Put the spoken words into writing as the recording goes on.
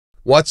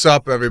What's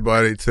up,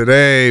 everybody?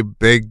 Today,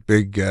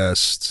 big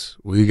guest.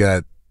 We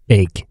got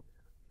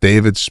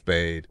David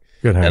Spade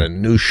Good and a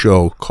new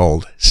show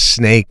called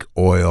Snake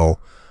Oil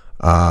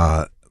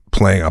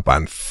playing up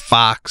on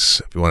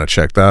Fox. If you want to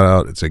check that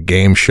out, it's a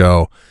game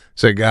show.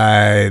 It's a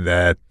guy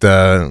that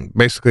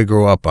basically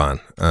grew up on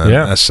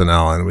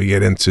SNL, and we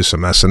get into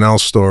some SNL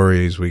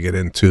stories. We get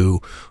into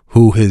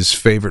who his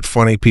favorite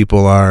funny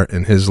people are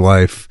in his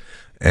life,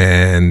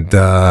 and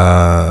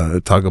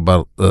talk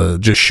about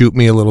Just Shoot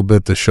Me a little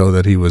bit, the show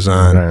that he was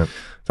on. Right.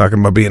 Talking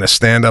about being a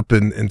stand-up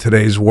in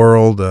today's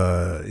world.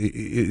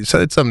 He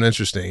said something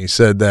interesting. He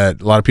said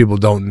that a lot of people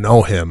don't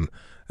know him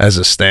as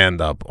a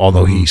stand-up,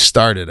 although he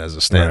started as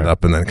a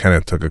stand-up and then kind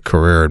of took a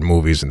career in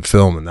movies and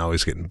film, and now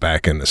he's getting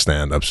back into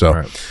stand-up.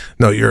 So,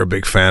 no, you're a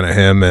big fan of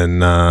him,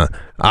 and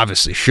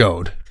obviously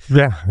showed.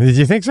 Yeah, did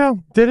you think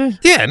so? Did it?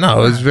 Yeah, no,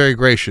 it was very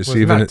gracious. Well,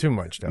 even not too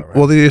much, though. Right?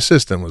 Well, the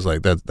assistant was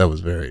like that. That was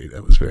very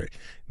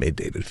made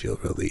David feel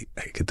really.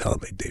 I could tell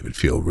it made David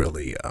feel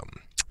really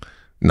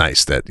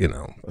nice that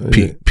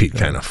Pete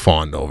kind of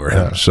fawned over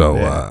him. So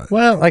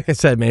well, like I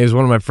said, man, he was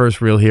one of my first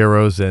real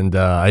heroes, and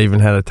I even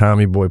had a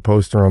Tommy Boy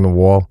poster on the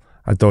wall.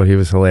 I thought he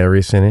was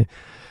hilarious in it,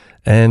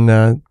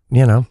 and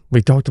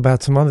we talked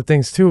about some other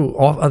things too,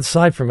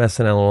 aside from SNL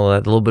and all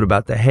that. A little bit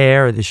about the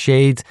hair, the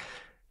shades,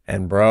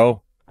 and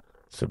bro,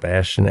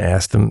 Sebastian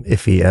asked him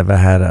if he ever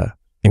had a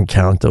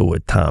encounter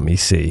with Tom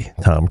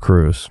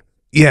Cruise.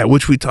 Yeah,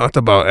 which we talked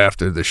about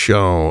after the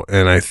show,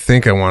 and I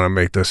think I want to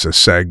make this a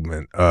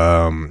segment.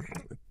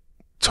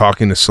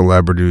 Talking to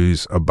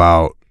celebrities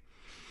about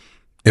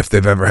if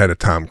they've ever had a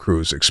Tom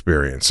Cruise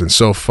experience. And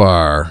so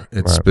far,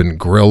 it's been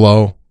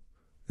Grillo.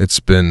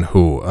 It's been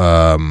who?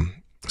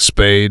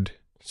 Spade,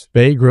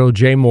 Grillo,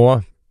 Jay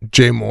Moore.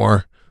 Yeah.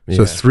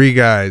 So three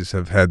guys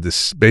have had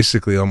this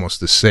basically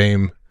almost the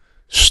same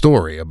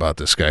story about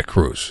this guy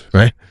Cruise,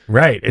 right?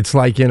 Right. It's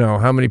like,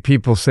 how many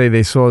people say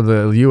they saw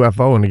the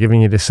UFO and they're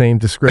giving you the same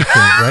description,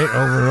 right?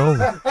 Over and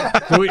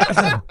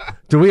over.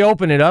 Do we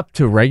open it up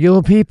to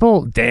regular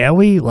people? Dare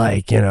we?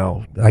 Like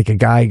a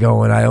guy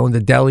going, I owned a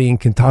deli in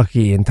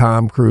Kentucky, and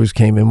Tom Cruise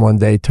came in one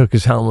day, took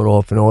his helmet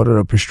off, and ordered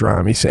a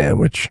pastrami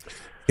sandwich.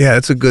 Yeah,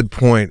 that's a good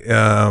point.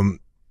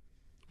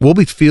 We'll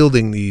be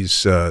fielding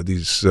these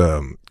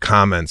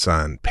comments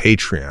on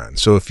Patreon.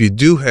 So if you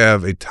do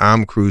have a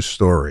Tom Cruise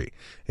story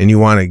and you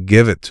want to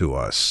give it to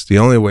us, the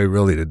only way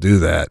really to do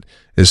that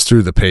is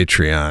through the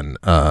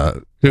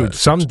Patreon. Dude,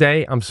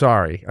 someday, I'm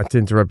sorry to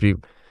interrupt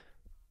you,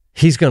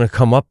 he's going to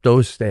come up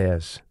those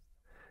stairs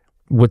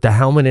with the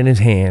helmet in his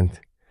hand.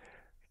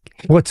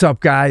 What's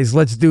up, guys?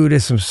 Let's do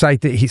this.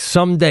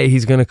 Someday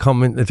he's going to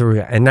come in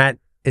through, and that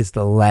is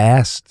the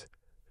last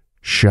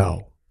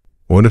show.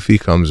 What if he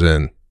comes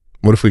in?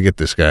 What if we get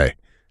this guy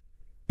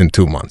in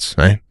 2 months,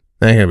 right?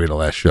 That ain't going to be the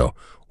last show.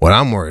 What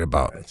I'm worried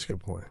about, that's a good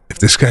point. If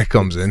this guy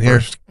comes in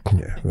here,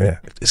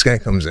 if this guy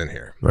comes in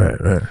here,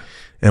 right,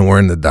 and we're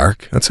in the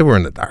dark, let's say we're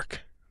in the dark,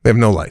 we have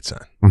no lights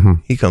on. Mm-hmm.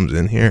 He comes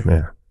in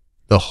here,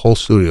 the whole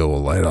studio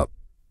will light up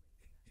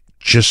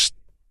just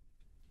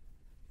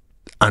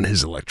on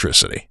his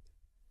electricity.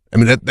 I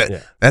mean,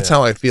 that's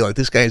how I feel. Like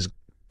this guy's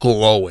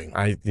glowing,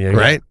 right?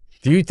 Yeah.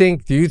 Do you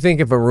think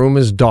if a room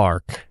is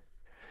dark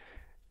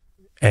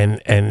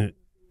and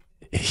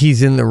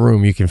he's in the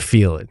room, you can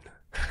feel it?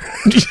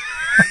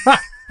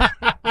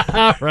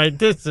 All right,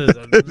 this is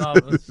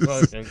another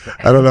fucking.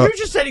 I don't know. You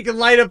just said he can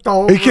light up the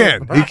whole room.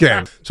 He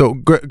can. So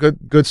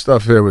good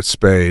stuff here with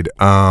Spade.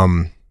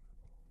 And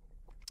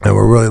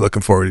we're really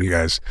looking forward to you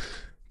guys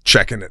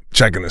checking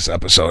this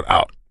episode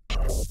out.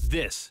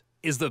 This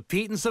is the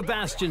Pete and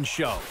Sebastian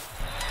Show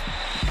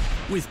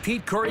with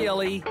Pete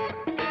Correale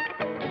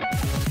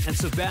and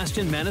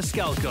Sebastian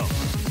Maniscalco.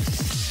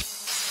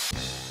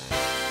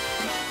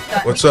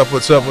 What's up?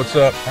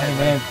 Hey,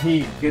 man,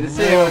 Pete. Good to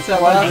see you. What's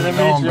up? How's it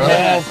going, bro?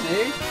 Yeah,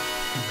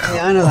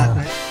 I know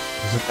that.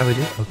 Is that how we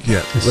do? Okay.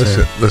 Yeah,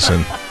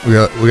 listen. We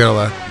got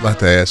a lot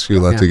to ask you, a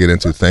lot to get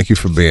into. Thank you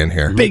for being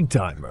here. Big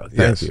time, bro.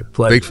 Thank you.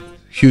 Pleasure.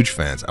 Huge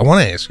fans. I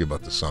want to ask you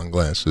about the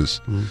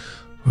sunglasses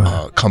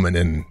coming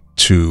in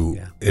to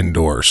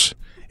indoors.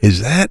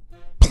 Is that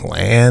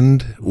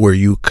planned where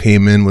you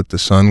came in with the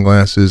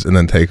sunglasses and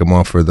then take them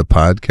off for the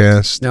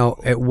podcast? No,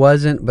 it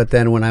wasn't. But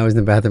then when I was in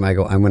the bathroom, I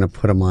go, I'm going to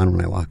put them on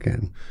when I walk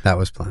in. That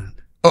was planned.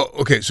 Oh,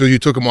 okay. So you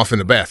took them off in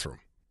the bathroom,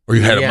 or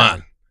you had them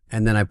on?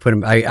 And then I put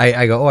them.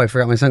 I go, oh, I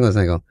forgot my sunglasses.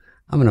 And I go,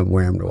 I'm going to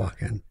wear them to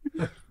walk in.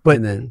 But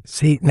and then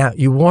see, now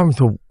you want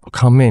them to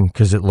come in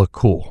because it looked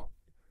cool.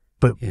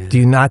 But do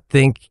you not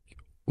think?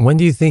 When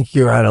do you think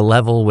you're at a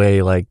level where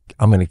you're like,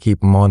 I'm going to keep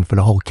them on for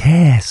the whole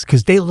cast?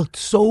 Because they looked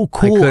so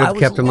cool. I could have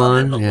kept them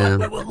on.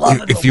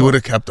 If you would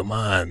have kept them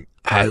on,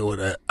 I would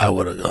have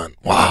gone,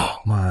 wow.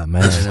 Come on,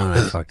 man.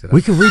 I fucked it up.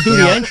 We could redo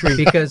the entry.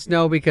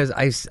 Because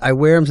I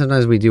wear them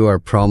sometimes. We do our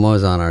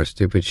promos on our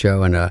stupid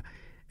show,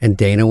 and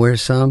Dana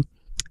wears some.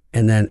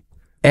 And then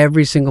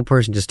every single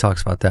person just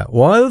talks about that.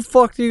 Why the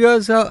fuck do you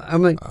guys have?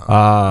 I'm like,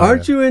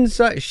 aren't you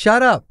inside?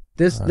 Shut up.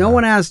 No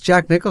one asked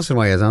Jack Nicholson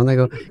why he has on. They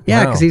go,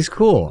 yeah, because he's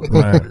cool.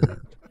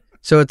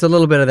 So it's a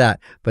little bit of that.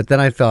 But then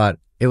I thought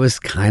it was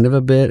kind of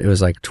a bit. It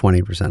was like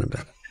 20% a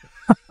bit.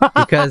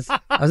 Because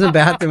I was in the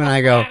bathroom and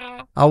I go,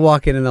 I'll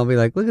walk in and they'll be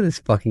like, look at this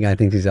fucking guy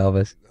thinks he's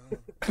Elvis.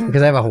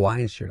 Because I have a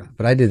Hawaiian shirt on.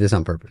 But I did this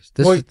on purpose.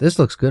 This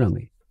looks good on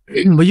me.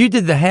 Well, you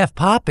did the half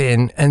pop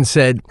in and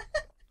said,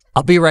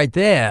 I'll be right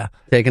there.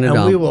 Taking a and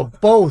dump. we were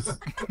both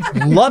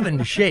loving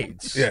the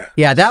shades.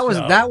 Yeah,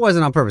 that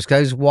wasn't on purpose. Because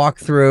I just walked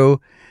through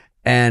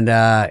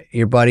and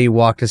your buddy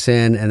walked us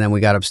in and then we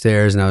got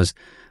upstairs and I was,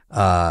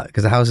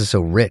 because the house is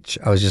so rich,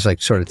 I was just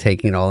like sort of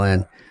taking it all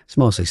in. It's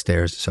mostly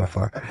stairs so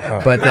far.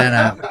 But then,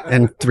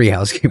 and 3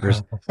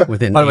 housekeepers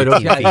within. By the way,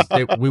 those 18 guys,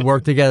 feet. we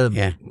worked together.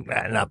 Yeah.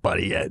 Nah, not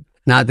buddy yet.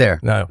 Not there.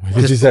 No,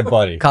 just you said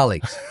buddy.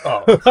 Colleagues.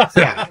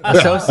 Yeah.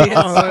 Associates.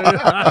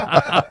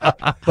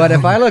 But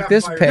if I look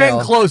this Getting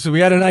pale, closer.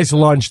 We had a nice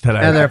lunch today.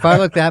 Heather, if I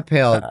look that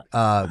pale,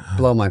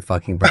 blow my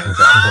fucking brains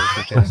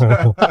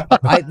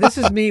out. This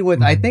is me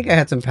with, I think I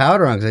had some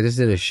powder on because I just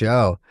did a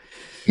show.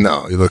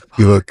 No, you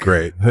look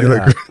great.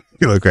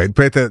 You look great.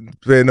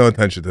 Pay no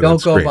attention to that.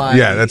 Don't go screen. by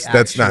Yeah,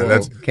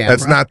 the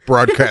that's not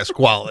broadcast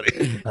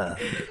quality.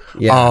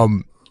 Yeah.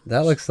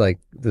 That looks like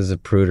there's a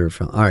Pruder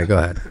film. All right, go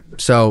ahead.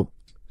 So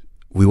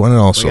we want to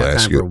also we got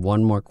ask time you for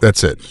one more.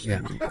 That's it.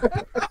 Yeah.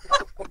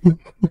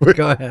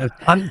 Go ahead.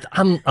 I'm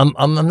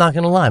not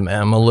gonna lie,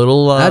 man. I'm a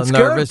little That's good,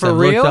 nervous. for I've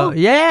looked real? up-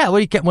 yeah.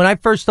 When I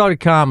first started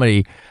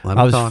comedy,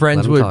 I was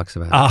friends with. Talks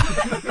about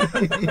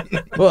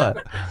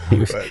What?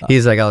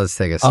 He's like, oh, let's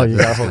take a second. you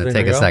got a It's whole gonna thing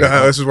take to a go? second.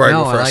 This is where I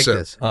no, go I first. like sip.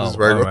 this. This is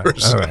where I go all right,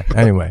 first. all right.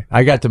 Anyway,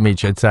 I got to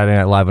meet you at Saturday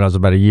Night Live when I was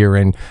about a year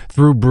in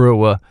through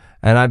Brewer,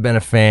 and I've been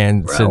a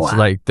fan since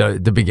like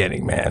the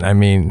beginning, man. I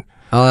mean.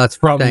 Oh, that's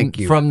Thank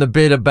you. From the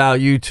bit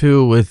about you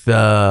two with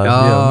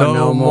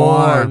no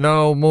more.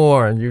 no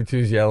more, and you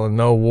two's yelling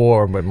no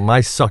war, but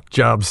my suck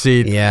job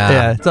seat.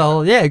 Yeah. It's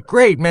all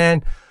great,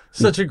 man.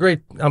 Such a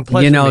great. I'm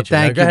pleased. You know, to meet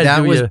thank you. you.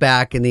 That was your...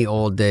 back in the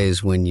old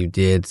days when you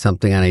did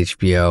something on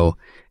HBO.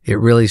 It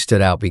really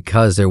stood out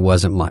because there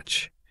wasn't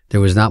much. There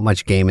was not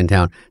much game in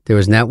town. There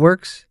was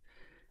networks.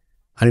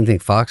 I didn't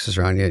think Fox was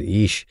around yet.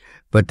 Yeesh.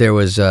 But there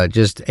was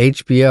just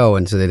HBO,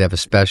 and so they'd have a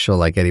special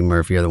like Eddie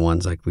Murphy or the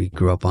ones like we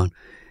grew up on.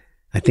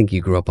 I think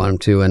you grew up on them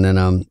too, and then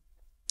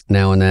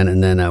now and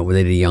then where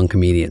they did young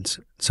comedians.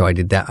 So I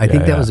did that. I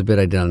think that was a bit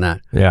I did on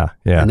that. Yeah.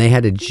 And they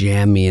had to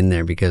jam me in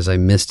there because I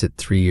missed it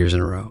 3 years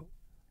in a row.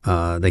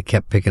 They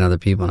kept picking other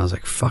people, and I was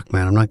like, "Fuck,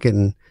 man, I'm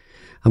getting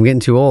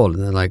too old."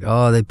 And they're like,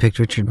 "Oh, they picked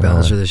Richard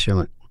Belzer this year." I'm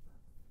like,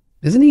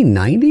 isn't he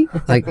 90?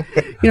 Like,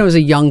 it was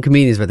a young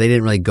comedians, but they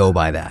didn't really go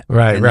by that.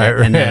 Right.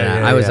 And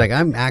then I was like,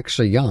 I'm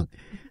actually young.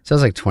 So I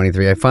was like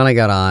 23. I finally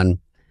got on.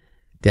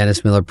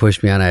 Dennis Miller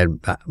pushed me on. I had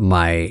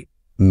my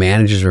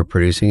managers were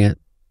producing it,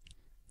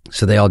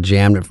 so they all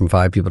jammed it from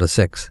 5 people to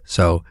 6.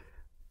 So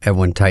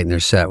everyone tightened their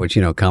set, which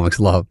comics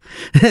love.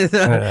 Hey,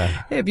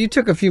 if you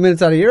took a few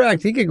minutes out of your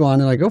act, he could go on.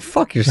 They're like, "Go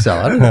fuck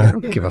yourself." I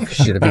don't give a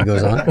shit if he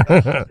goes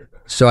on.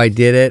 So I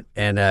did it,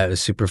 and it was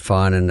super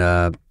fun.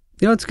 And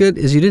what's good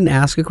is you didn't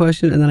ask a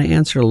question, and then I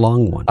answered a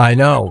long one. I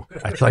know.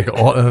 It's like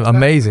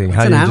amazing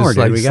how an you hour, just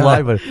like dude.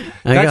 slide with it.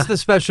 That's the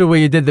special where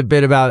you did the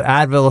bit about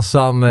Advil or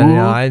something,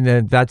 and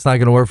and that's not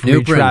going to work for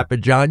me. Trap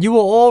it, John. You were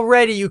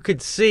already. You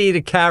could see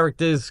the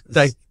characters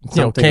that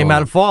came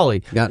out of Farley.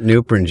 Got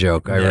Nuprin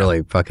joke. I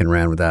really fucking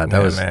ran with that.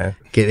 That was man.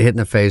 Get hit in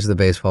the face with a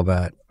baseball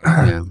bat.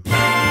 Yeah.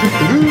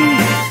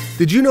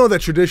 Did you know that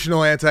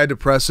traditional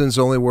antidepressants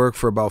only work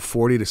for about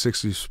 40 to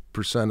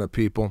 60% of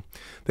people?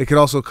 They could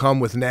also come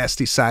with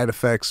nasty side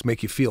effects,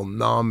 make you feel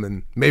numb,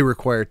 and may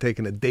require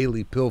taking a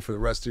daily pill for the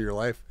rest of your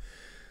life.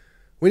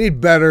 We need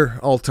better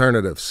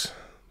alternatives.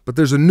 But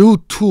there's a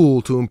new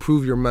tool to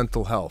improve your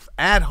mental health: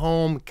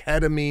 at-home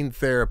ketamine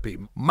therapy.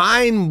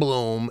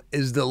 MindBloom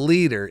is the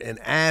leader in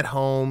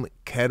at-home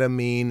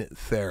ketamine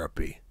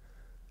therapy,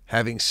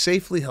 having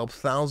safely helped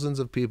thousands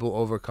of people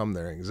overcome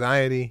their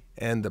anxiety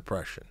and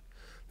depression.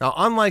 Now,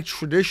 unlike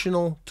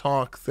traditional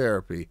talk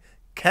therapy,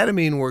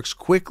 ketamine works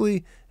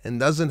quickly and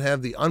doesn't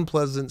have the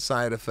unpleasant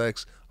side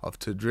effects of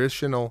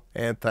traditional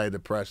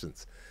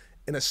antidepressants.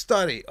 In a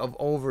study of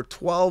over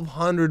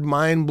 1,200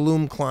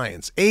 MindBloom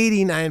clients,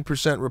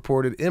 89%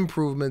 reported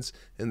improvements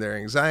in their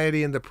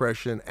anxiety and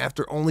depression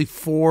after only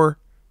 4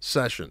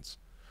 sessions.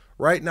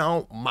 Right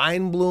now,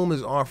 MindBloom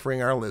is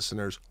offering our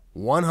listeners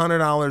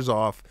 $100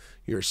 off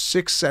your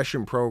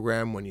 6-session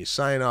program when you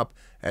sign up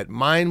at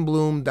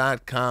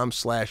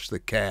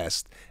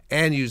mindbloom.com/thecast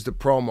and use the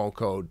promo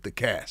code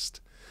thecast.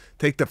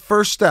 Take the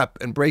first step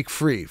and break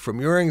free from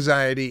your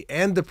anxiety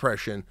and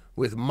depression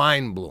with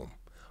MindBloom.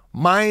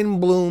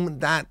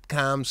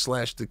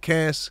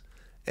 mindbloom.com/thecast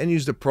and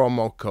use the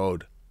promo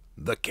code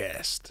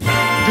thecast.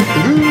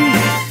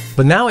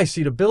 But now I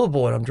see the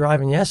billboard. I'm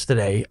driving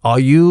yesterday. I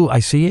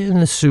see you in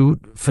the suit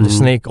for the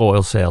snake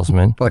oil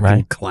salesman, Fucking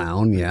right?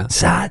 clown, yeah.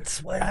 So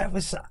that's what I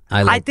was.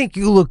 I think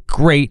you look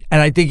great,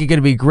 and I think you're going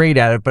to be great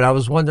at it. But I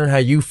was wondering how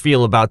you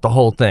feel about the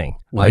whole thing.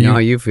 Well, I know how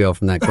you feel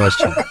from that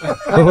question.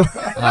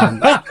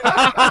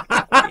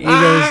 He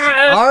goes,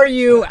 "Are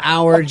you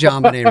 9-hour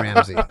John Benet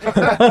Ramsey.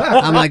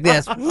 I'm like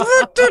this.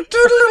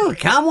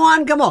 Come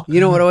on. You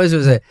know what it was? It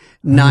was a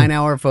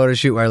 9-hour photo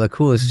shoot where I look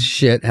cool as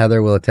shit.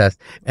 Heather will attest.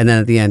 And then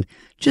at the end,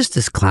 just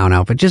this clown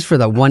outfit, just for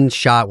the one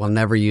shot we'll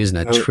never use in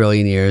a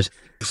trillion years.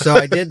 So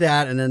I did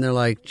that, and then they're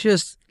like,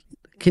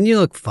 can you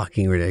look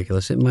fucking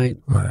ridiculous? It might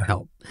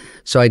help.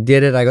 So I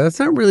did it. I go, that's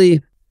not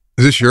really...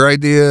 Is this your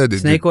idea?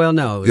 Snake oil?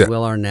 No, it was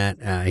Will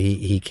Arnett.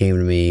 He came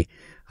to me.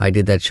 I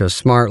did that show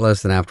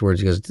Smartless, and afterwards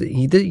he goes,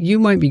 you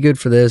might be good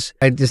for this.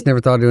 I just never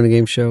thought of doing a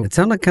game show. It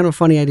sounded like kind of a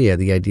funny idea.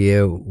 The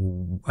idea,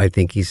 I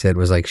think he said,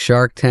 was like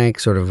Shark Tank,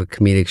 sort of a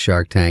comedic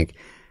Shark Tank,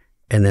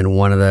 and then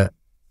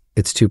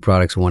it's 2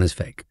 products, one is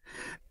fake.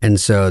 And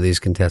so these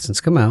contestants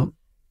come out,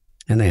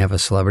 and they have a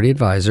celebrity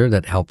advisor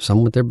that helps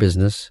them with their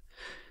business,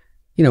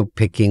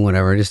 picking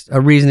whatever, just a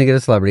reason to get a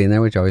celebrity in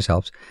there, which always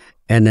helps.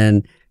 And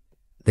then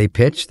they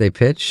pitch,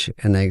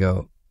 and they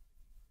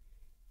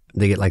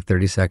get like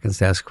 30 seconds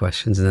to ask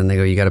questions, and then they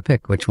go, you got to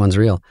pick which one's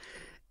real.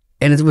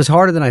 And it was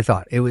harder than I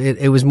thought.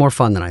 It was more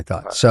fun than I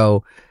thought.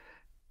 So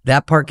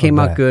that part came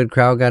out good.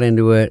 Crowd got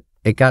into it.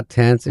 It got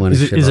tense.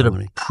 Is it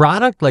a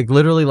product? Like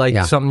literally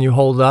something you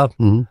hold up?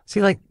 Mm-hmm.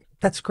 See, like,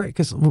 that's great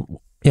because...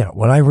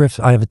 when I riff,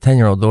 I have a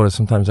 10-year-old daughter.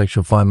 Sometimes like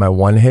she'll find my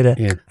one hitter,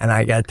 and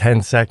I got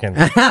 10 seconds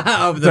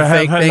of the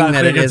fake thing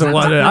that it is.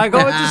 I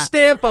go, it's a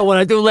stamp, but when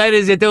I do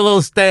letters, I do a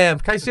little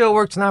stamp. Can I see how it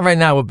works? Not right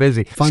now. We're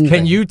busy.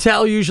 Can you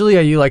tell usually?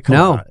 Are you like,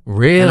 no,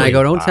 really? And I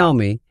go, don't tell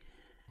me.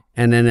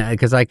 And then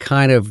because I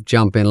kind of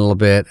jump in a little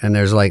bit, and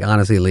there's like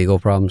honestly legal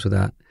problems with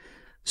that.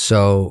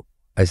 So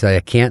I say I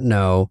can't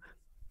know.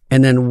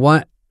 And then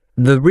what?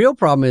 The real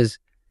problem is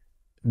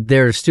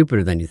they're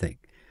stupider than you think.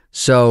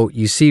 So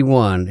you see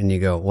one and you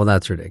go, well,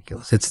 that's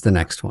ridiculous. It's the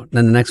next one.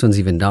 Then the next one's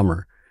even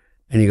dumber.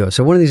 And you go,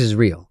 so one of these is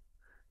real.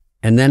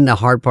 And then the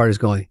hard part is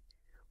going,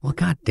 well,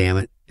 God damn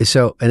it.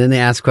 So, and then they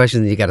ask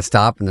questions and you got to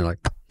stop. And they're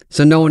like,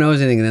 so no one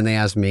knows anything. And then they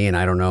ask me and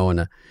I don't know, and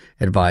the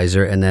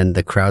advisor. And then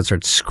the crowd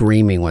starts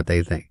screaming what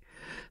they think.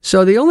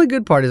 So the only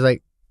good part is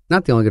like,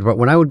 not the only good part.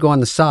 When I would go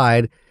on the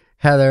side,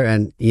 Heather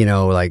and,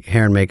 like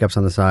hair and makeup's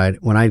on the side.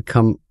 When I'd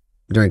come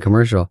during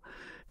commercial,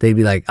 they'd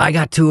be like, I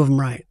got 2 of them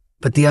right.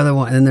 But the other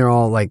one, and then they're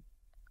all like,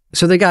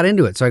 so they got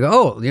into it. So I go,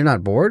 oh, you're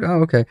not bored?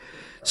 Oh, okay.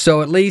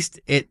 So at least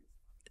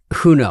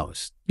who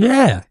knows?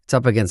 Yeah. It's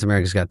up against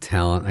America's Got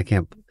Talent. I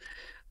can't,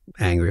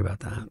 angry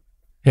about that.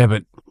 Yeah,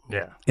 but,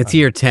 It's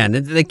year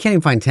 10. They can't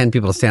even find 10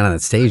 people to stand on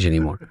that stage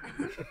anymore.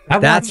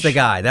 That's the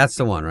guy. That's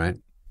the one, right?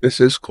 This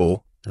is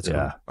cool. That's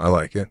cool. I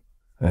like it.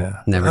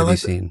 Yeah. Never to be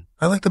seen.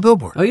 I like the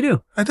billboard. Oh, you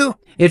do? I do.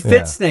 It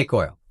fits snake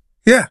oil.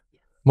 Yeah.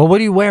 Well,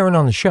 what are you wearing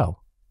on the show?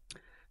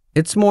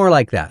 It's more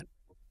like that.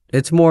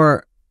 It's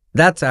more...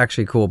 That's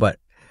actually cool, but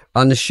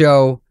on the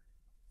show,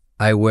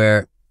 I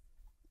wear...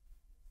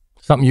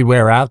 Something you'd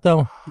wear out,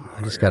 though?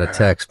 I just got a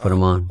text, put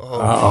them on.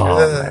 Oh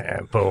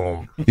man,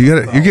 boom.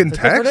 You're getting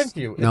text?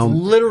 It's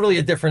literally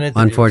a different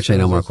interview.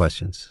 Unfortunately, no more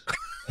questions.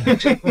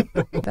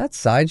 That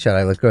side shot,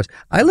 I look gross.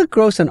 I look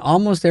gross in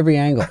almost every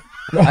angle.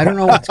 I don't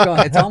know what's going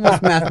on. It's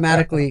almost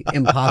mathematically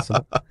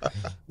impossible.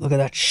 Look at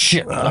that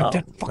shit. I like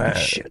that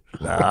fucking shit.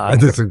 I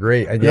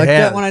disagree. You like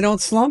that when I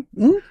don't slump?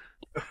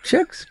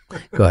 Chicks.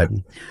 Go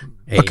ahead.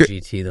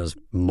 AGT, those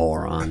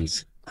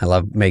morons. I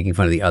love making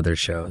fun of the other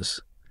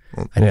shows.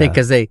 I think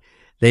because they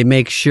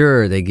make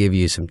sure they give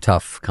you some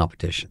tough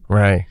competition.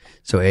 Right.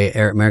 So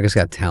America's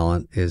Got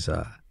Talent is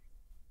like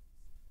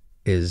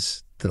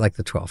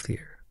the 12th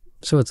year.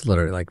 So it's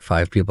literally like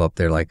 5 people up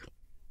there like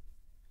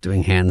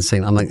doing hand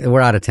singing. I'm like,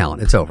 we're out of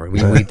talent. It's over.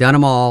 We've done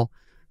them all.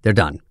 They're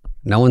done.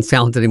 No one's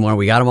talented anymore.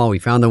 We got them all. We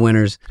found the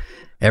winners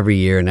every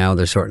year. Now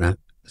they're starting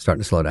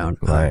to slow down.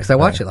 Because I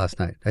watched it last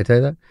night. Did I tell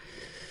you that?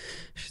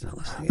 She's not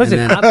listening.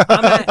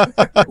 Listen,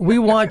 we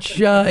watch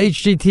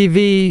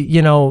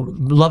HGTV,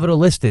 love it or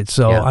list it.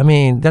 So, I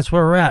mean, that's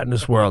where we're at in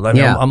this world. I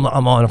mean, I'm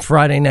on a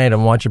Friday night.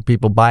 I'm watching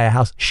people buy a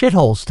house.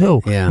 Shitholes,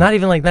 too. Yeah. Not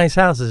even like nice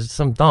houses. It's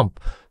some dump.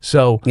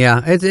 So,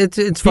 yeah,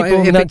 it's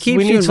fine. If it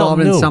keeps you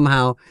involved in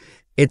somehow,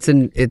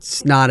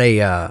 it's not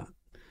a,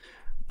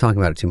 talking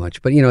about it too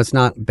much, but, it's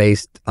not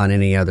based on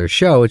any other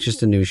show. It's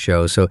just a new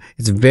show. So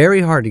it's very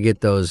hard to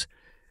get those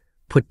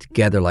put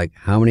together, like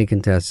how many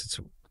contestants,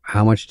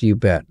 how much do you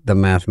bet, the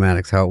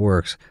mathematics, how it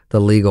works, the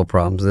legal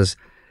problems.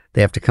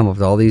 They have to come up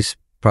with all these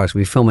products.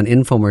 We film an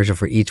infomercial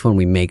for each one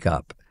we make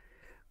up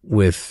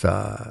with,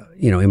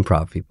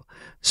 improv people.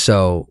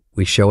 So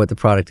we show what the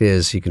product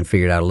is so you can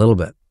figure it out a little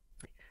bit.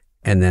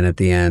 And then at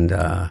the end,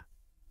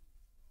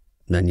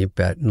 then you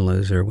bet and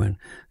lose or win.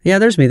 Yeah,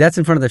 there's me. That's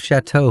in front of the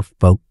chateau,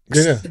 folks.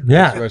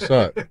 Yeah. I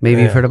saw it.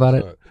 Maybe you've heard about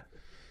it.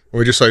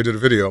 We just saw you did a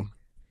video.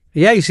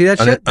 Yeah, you see that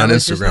shit? On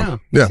Instagram.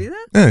 Yeah. You see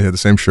that? Yeah, you had the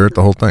same shirt,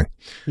 the whole thing.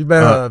 You've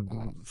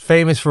been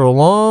famous for a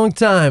long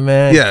time,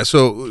 man. Yeah,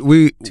 so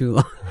we... Too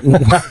long.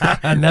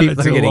 Never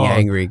People too are getting long.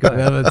 angry.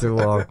 Never too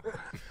long.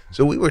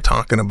 So we were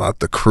talking about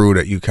the crew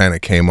that you kind of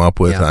came up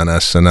with on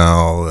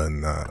SNL,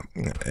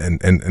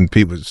 and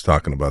Pete was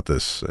talking about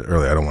this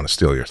earlier. I don't want to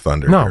steal your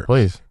thunder No, here.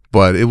 Please.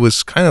 But it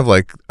was kind of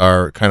like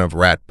our kind of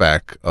rat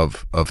pack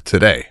of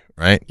today,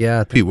 right?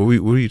 Yeah. Pete, what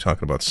were you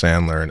talking about?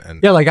 Sandler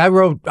and Yeah, like I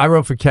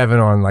wrote for Kevin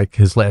on like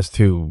his last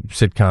two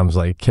sitcoms,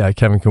 like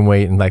Kevin Can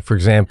Wait, and like for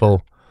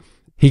example,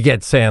 he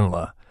gets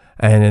Sandler,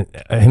 and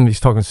he's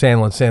talking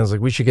Sandler, and Sandler's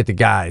like, we should get the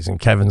guys, and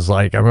Kevin's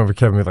like, I remember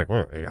Kevin was like,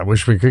 well, I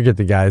wish we could get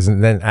the guys,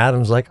 and then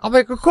Adam's like, I'll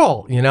make a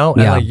call, and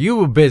like you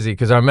were busy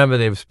because I remember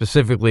they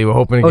specifically were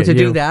hoping to get to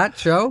you. do that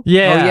show.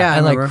 Yeah, oh, yeah,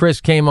 and like Chris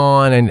came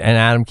on and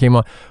Adam came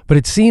on, but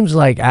it seems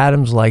like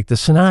Adam's like the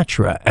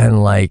Sinatra,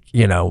 and like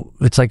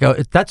it's like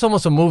that's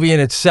almost a movie in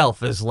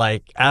itself. Is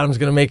like Adam's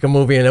gonna make a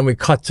movie, and then we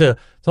cut to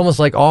it's almost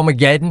like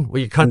Armageddon,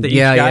 where you cut to each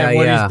guy and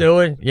what he's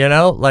doing.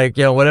 Like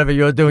whatever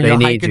you're doing,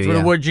 you're hiking through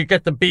the woods, you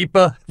get the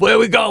beeper. Where are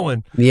we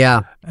going?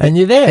 Yeah, and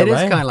you're there. It is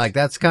kind of like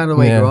that's kind of the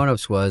way Grown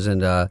Ups was,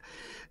 and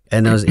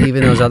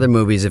those other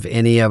movies. If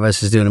any of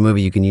us is doing a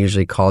movie, you can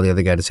usually call the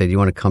other guy to say, "Do you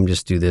want to come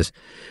just do this?"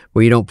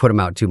 Where you don't put them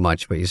out too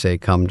much, but you say,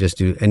 "Come, just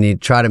do," and you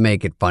try to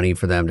make it funny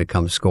for them to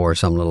come score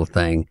some little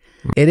thing.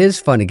 It is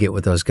fun to get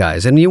with those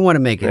guys, and you want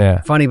to make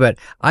it funny. But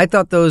I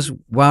thought those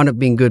wound up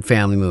being good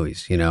family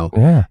movies,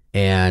 Yeah.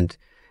 And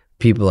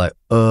people are like,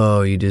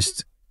 "Oh, you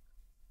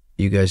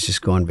guys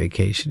just go on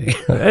vacation."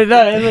 I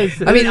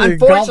mean,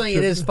 unfortunately,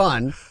 it is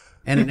fun.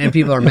 And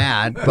people are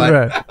mad,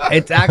 but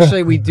it's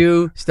actually, we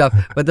do stuff.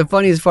 But the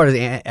funniest part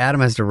is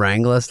Adam has to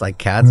wrangle us like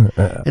cats.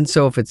 And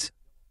so if it's,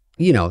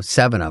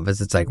 7 of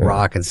us, it's like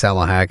Rock and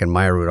Selma Hayek and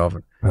Maya Rudolph.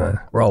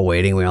 We're all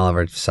waiting. We all have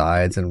our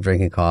sides and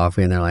drinking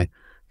coffee. And they're like,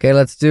 okay,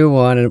 let's do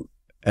one.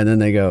 And then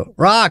they go,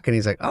 Rock. And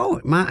he's like, oh,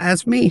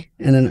 that's me.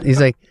 And then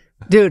he's like,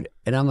 dude.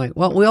 And I'm like,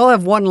 well, we all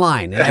have one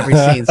line in every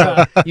scene.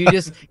 So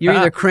you're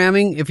either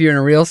cramming if you're in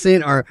a real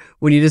scene, or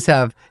when you just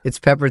have, it's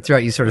peppered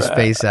throughout, you sort of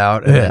space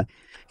out. And then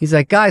he's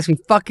like, guys, we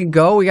fucking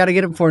go. We got to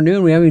get it before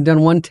noon. We haven't even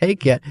done one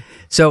take yet.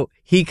 So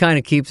he kind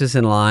of keeps us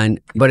in line,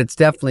 but it's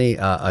definitely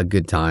a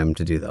good time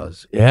to do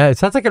those. Yeah, it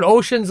sounds like an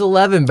Ocean's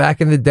 11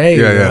 back in the day,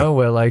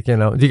 where like, do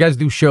you guys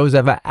do shows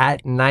ever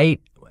at night?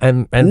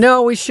 And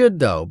no, we should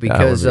though,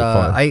 because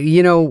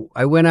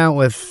I went out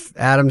with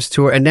Adam's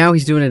tour, and now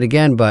he's doing it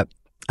again, but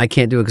I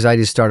can't do it because I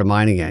just started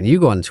mine again. You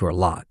go on the tour a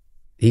lot.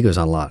 He goes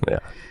on a lot. Yeah.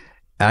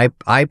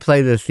 I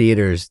play the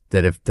theaters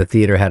that if the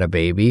theater had a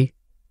baby,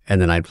 and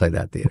then I'd play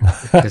that theater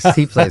because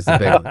he plays the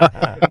big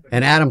ones,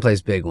 and Adam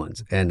plays big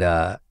ones.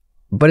 And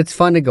but it's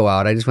fun to go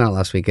out. I just went out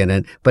last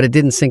weekend, but it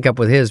didn't sync up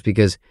with his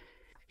because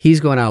he's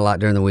going out a lot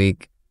during the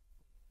week,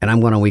 and I'm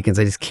going on weekends.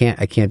 I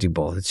can't do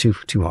both. It's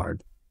too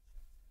hard.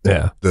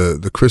 Yeah.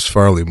 The Chris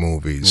Farley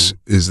movies,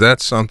 is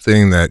that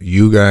something that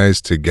you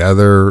guys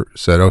together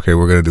said, okay,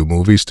 we're going to do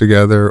movies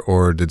together,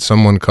 or did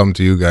someone come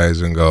to you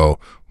guys and go,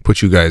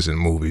 put you guys in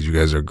movies? You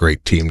guys are a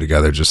great team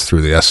together just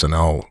through the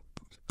SNL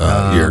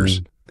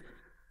years.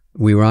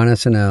 We were on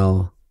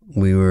SNL.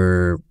 We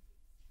were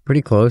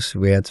pretty close.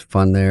 We had some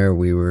fun there.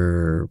 We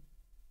were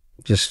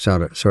just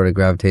sort of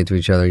gravitate to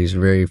each other. He's a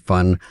very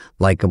fun,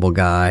 likable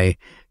guy,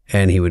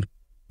 and he would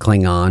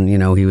cling on.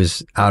 He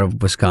was out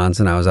of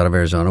Wisconsin. I was out of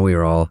Arizona. We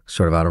were all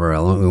sort of out of our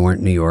element. We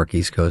weren't New York,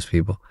 East Coast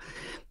people.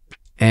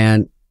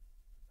 And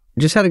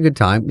just had a good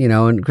time,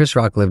 and Chris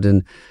Rock lived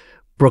in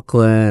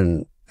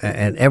Brooklyn,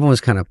 and everyone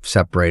was kind of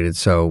separated.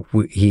 So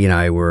he and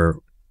I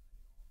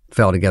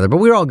fell together, but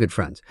we were all good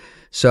friends.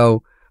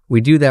 So we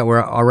do that. We're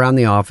around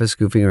the office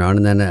goofing around,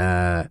 and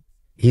then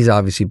he's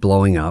obviously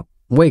blowing up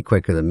way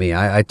quicker than me.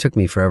 It took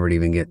me forever to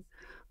even get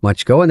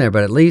much going there,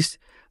 but at least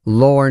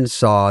Lauren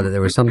saw that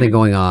there was something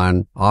going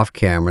on off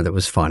camera that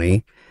was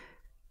funny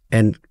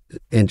and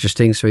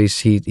interesting. So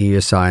he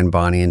assigned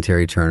Bonnie and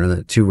Terry Turner,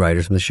 the 2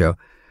 writers from the show,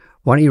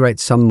 why don't you write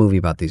some movie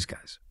about these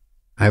guys?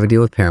 I have a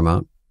deal with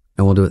Paramount,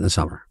 and we'll do it in the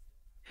summer.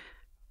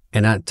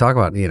 And I talk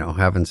about,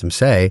 having some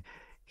say.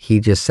 He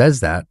just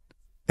says that,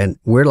 and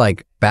we're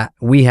like,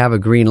 we have a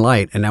green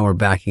light, and now we're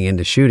backing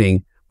into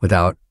shooting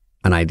without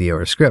an idea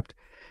or a script.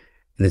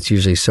 And it's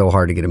usually so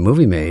hard to get a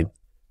movie made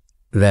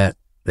that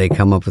they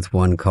come up with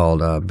one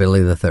called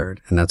Billy the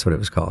Third, and that's what it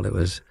was called. It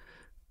was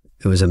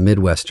a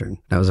Midwestern.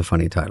 That was a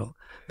funny title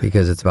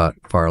because it's about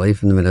Farley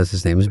from the Midwest.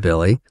 His name is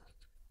Billy,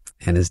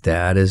 and his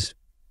dad is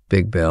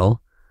Big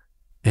Bill,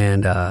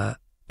 and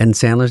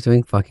Sandler's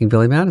doing fucking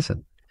Billy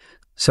Madison.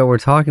 So we're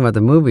talking about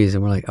the movies,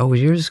 and we're like, oh,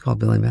 was yours called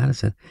Billy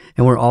Madison?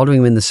 And we're all doing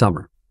them in the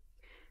summer.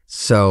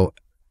 So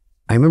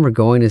I remember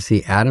going to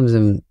see Adams,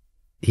 and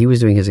he was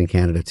doing his in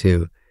Canada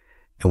too,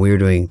 and we were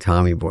doing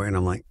Tommy Boy, and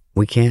I'm like,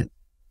 we can't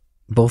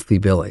both be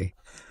Billy.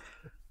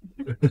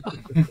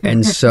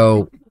 And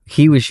so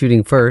he was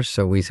shooting first,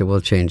 so we said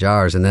we'll change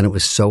ours, and then it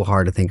was so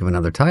hard to think of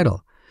another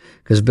title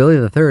because Billy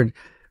the Third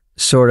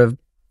sort of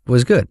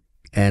was good,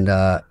 and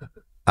I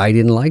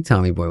didn't like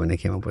Tommy Boy when they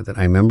came up with it.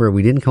 I remember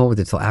we didn't come up with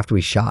it until after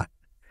we shot.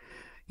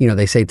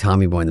 They say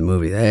Tommy Boy in the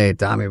movie, hey,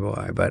 Tommy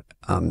Boy, but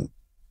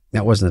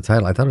that wasn't the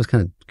title. I thought it was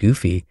kind of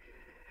goofy.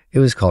 It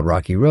was called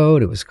Rocky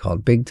Road. It was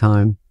called Big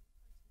Time.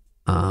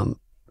 A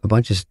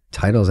bunch of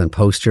titles and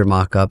poster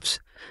mock-ups.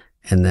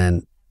 And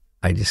then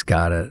I just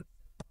got a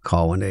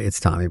call one day. It's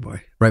Tommy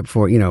Boy. Right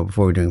before,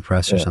 before we were doing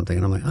press or something.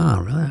 And I'm like,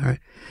 oh, really? All right.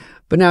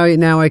 But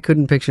now I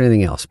couldn't picture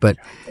anything else. But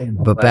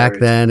back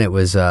then it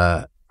was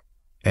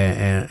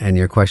And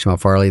your question about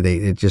Farley,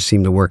 it just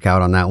seemed to work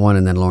out on that one.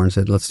 And then Lauren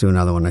said, let's do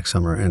another one next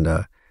summer. And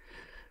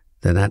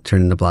then that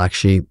turned into Black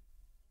Sheep.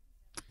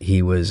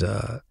 He was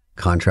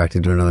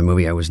contracted to do another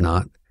movie. I was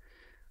not.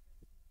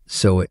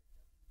 So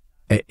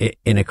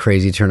in a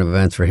crazy turn of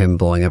events for him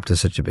blowing up to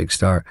such a big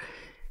star,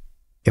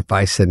 if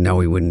I said no,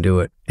 he wouldn't do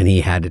it. And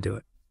he had to do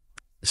it.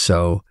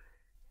 So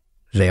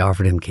they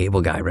offered him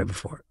Cable Guy right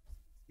before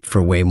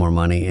for way more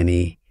money. And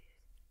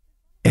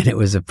it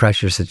was a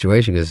pressure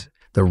situation because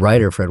the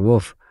writer, Fred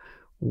Wolf,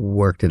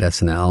 worked at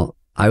SNL.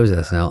 I was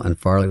at SNL, and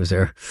Farley was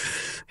there,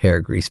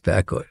 hair greased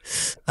back. I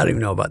don't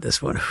even know about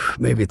this one.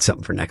 Maybe it's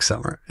something for next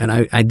summer. And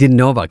I didn't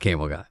know about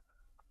Cable Guy.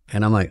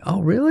 And I'm like,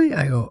 oh, really?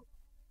 I go,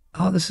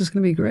 oh, this is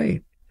going to be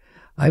great.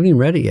 I haven't even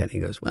read it yet. He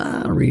goes,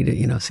 well, I'll read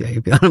it, see how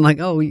you feel. I'm like,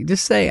 oh, you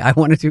just say, I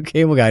want to do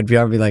Cable Guy. I'd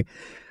be like,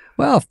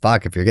 well,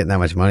 fuck, if you're getting that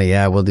much money,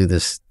 yeah, we'll do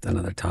this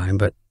another time.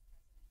 But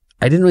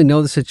I didn't really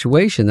know the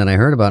situation. Then I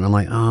heard about it, and I'm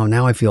like, oh,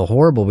 now I feel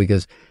horrible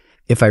because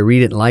if I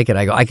read it and like it,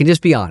 I go, I can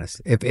just be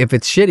honest. If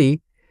it's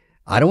shitty,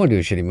 I don't want to do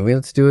a shitty movie.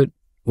 Let's do it.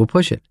 We'll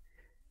push it.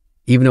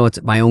 Even though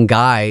it's my own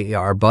guy,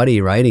 our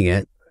buddy, writing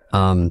it.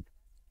 And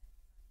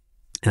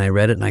I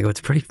read it and I go,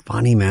 it's pretty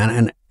funny,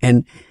 man.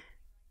 And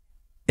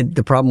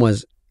the problem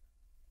was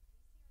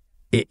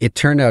it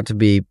turned out to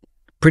be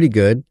pretty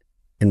good,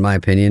 in my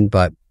opinion,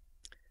 but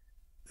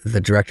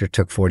the director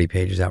took 40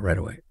 pages out right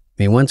away.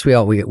 I mean, once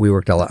we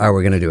worked all out,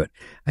 we're going to do it.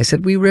 I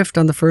said, we riffed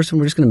on the first one.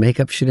 We're just going to make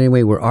up shit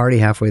anyway. We're already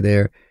halfway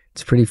there.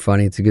 It's pretty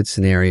funny. It's a good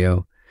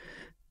scenario.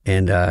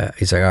 And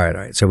he's like, all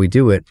right. So we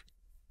do it.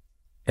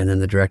 And then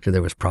the director,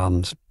 there was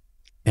problems.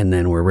 And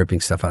then we're ripping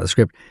stuff out of the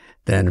script.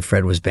 Then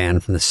Fred was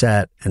banned from the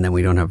set. And then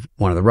we don't have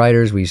one of the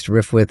writers we used to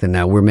riff with. And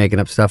now we're making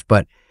up stuff.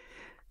 But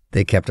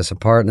they kept us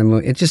apart.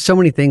 And it's just so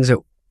many things that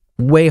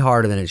way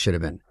harder than it should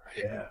have been.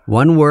 Yeah.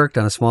 One worked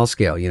on a small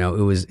scale.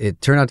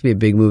 It turned out to be a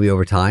big movie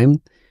over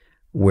time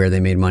where they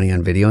made money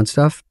on video and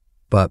stuff.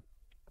 But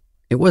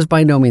it was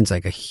by no means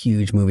like a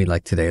huge movie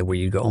like today where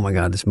you go, oh my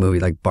God, this movie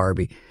like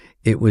Barbie.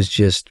 It was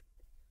just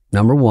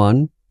number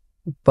one,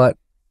 but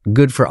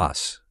good for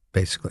us,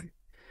 basically.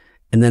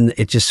 And then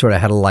it just sort of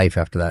had a life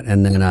after that.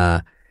 And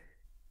then,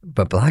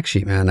 but Black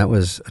Sheep, man, that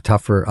was a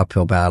tougher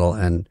uphill battle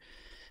and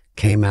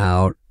came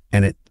out,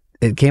 and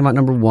it came out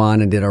number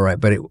one and did all right.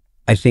 But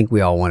I think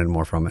we all wanted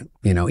more from it,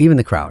 even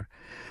the crowd.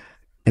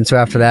 And so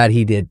after that,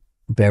 he did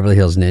Beverly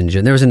Hills Ninja.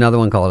 And there was another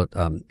one called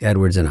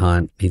Edwards and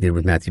Hunt he did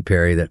with Matthew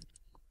Perry that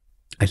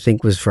I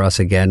think was for us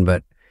again,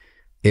 but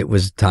it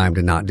was time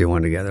to not do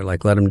one together.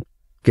 Like, let him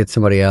get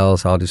somebody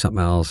else, I'll do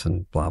something else,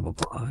 and blah, blah,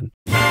 blah.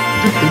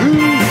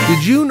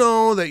 Did you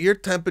know that your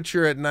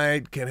temperature at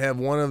night can have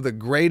one of the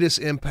greatest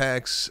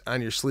impacts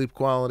on your sleep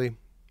quality?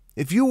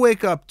 If you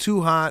wake up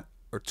too hot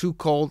or too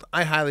cold,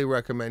 I highly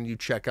recommend you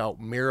check out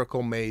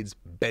Miracle Made's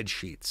bed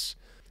sheets.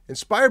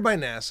 Inspired by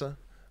NASA,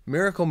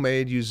 Miracle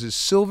Made uses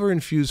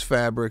silver-infused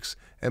fabrics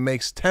and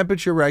makes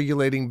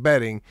temperature-regulating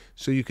bedding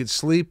so you could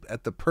sleep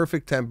at the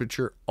perfect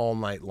temperature all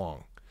night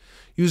long.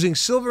 Using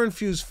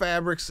silver-infused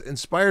fabrics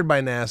inspired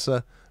by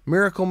NASA,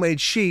 Miracle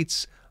Made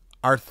sheets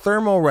are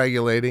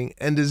thermoregulating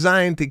and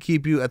designed to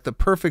keep you at the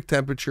perfect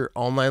temperature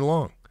all night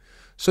long,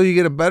 so you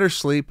get a better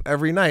sleep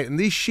every night. And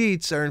these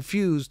sheets are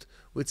infused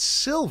with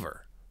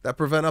silver that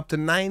prevent up to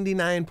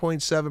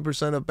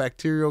 99.7% of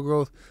bacterial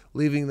growth,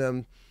 leaving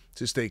them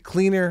to stay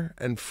cleaner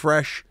and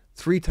fresh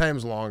 3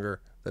 times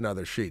longer than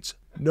other sheets.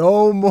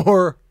 No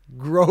more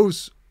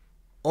gross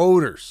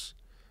odors.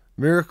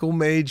 Miracle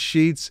Made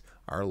sheets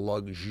are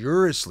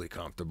luxuriously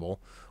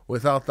comfortable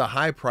without the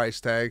high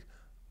price tag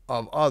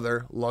of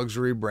other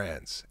luxury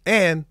brands,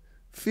 and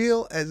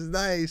feel as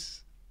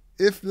nice,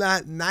 if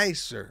not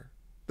nicer,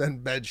 than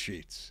bed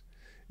sheets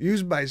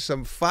used by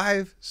some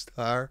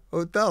 5-star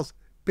hotels.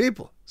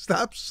 People,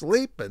 stop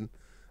sleeping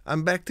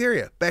on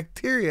bacteria.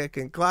 Bacteria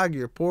can clog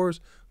your pores,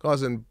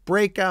 causing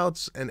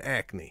breakouts and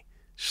acne.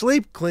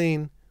 Sleep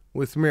clean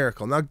with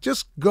Miracle. Now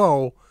just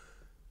go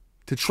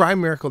to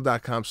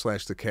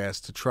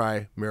trymiracle.com/thecast to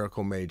try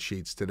Miracle Made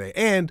sheets today.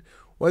 And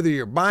whether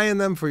you're buying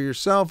them for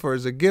yourself or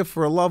as a gift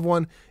for a loved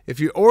one, if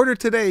you order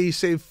today, you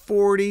save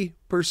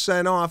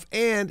 40% off.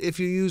 And if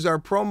you use our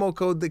promo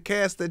code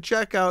thecast at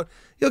checkout,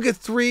 you'll get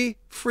 3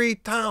 free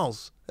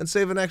towels and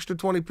save an extra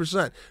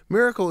 20%.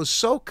 Miracle is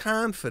so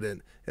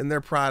confident in their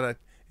product,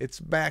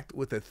 it's backed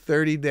with a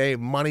 30-day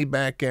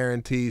money-back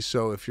guarantee.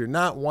 So if you're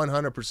not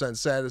 100%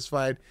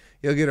 satisfied,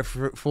 you'll get a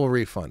full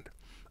refund.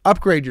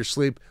 Upgrade your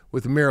sleep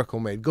with Miracle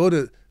Made. Go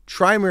to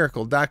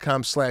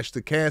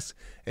trymiracle.com/thecast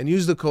and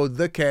use the code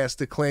thecast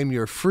to claim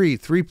your free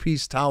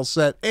 3-piece towel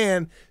set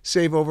and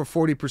save over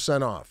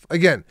 40% off.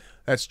 Again,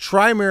 that's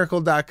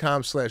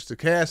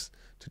trymiracle.com/thecast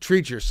to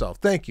treat yourself.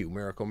 Thank you,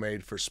 Miracle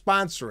Made, for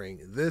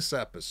sponsoring this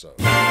episode.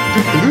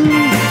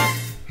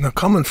 Now,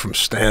 coming from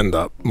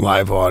stand-up,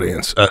 live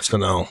audience,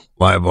 SNL,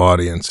 live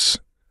audience,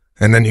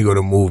 and then you go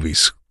to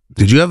movies,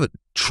 did you have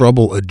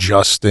trouble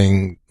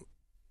adjusting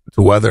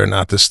to whether or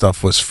not this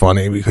stuff was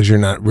funny because you're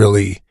not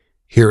really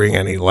hearing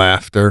any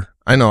laughter?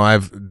 I know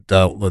I've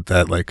dealt with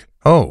that, like,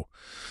 oh,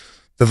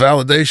 the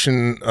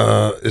validation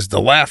is the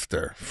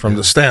laughter from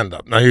the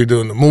stand-up. Now you're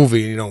doing the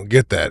movie and you don't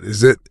get that. Is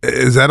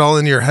that all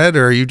in your head,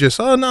 or are you just,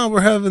 oh no,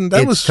 we're having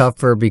that? It's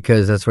tougher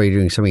because that's why you're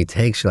doing so many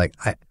takes. You're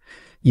like,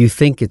 you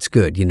think it's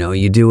good,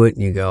 you do it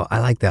and you go, I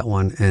like that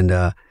one, and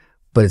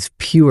but it's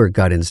pure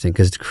gut instinct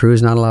because the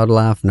crew's not allowed to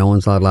laugh. No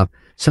one's allowed to laugh.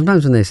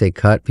 Sometimes when they say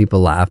cut,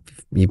 people laugh.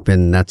 You've been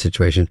in that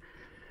situation,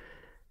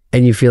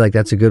 and you feel like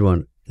that's a good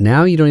one.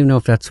 Now you don't even know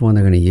if that's the one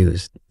they're going to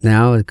use.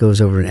 Now it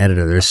goes over an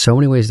editor. There's so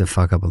many ways to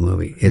fuck up a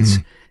movie.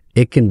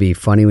 It can be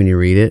funny when you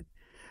read it.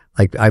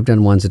 Like I've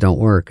done ones that don't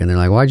work, and they're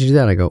like, "Why'd you do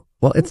that?" I go,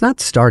 "Well, it's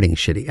not starting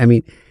shitty. I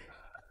mean,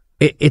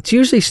 it's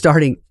usually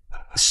starting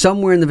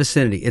somewhere in the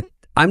vicinity.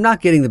 I'm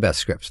not getting the best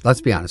scripts.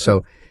 Let's be honest.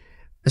 So,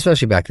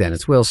 especially back then,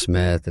 it's Will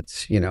Smith,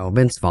 it's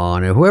Vince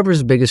Vaughn, or whoever's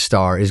the biggest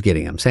star is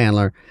getting them.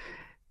 Sandler.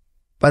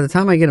 By the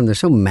time I get them, they're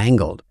so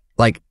mangled.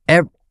 Like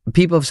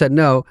people have said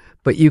no,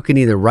 but you can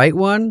either write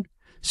one.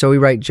 So we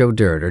write Joe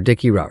Dirt or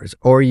Dickie Roberts,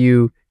 or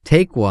you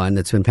take one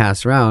that's been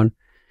passed around.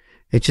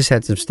 It just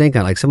had some stink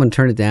on it. Like someone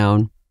turned it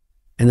down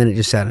and then it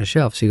just sat on a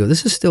shelf. So you go,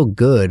 this is still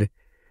good.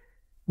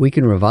 We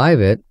can revive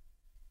it,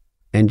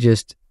 and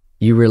just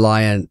you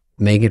rely on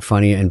making it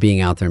funny and being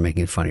out there and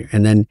making it funnier.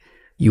 And then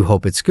you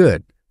hope it's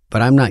good.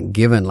 But I'm not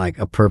given like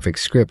a perfect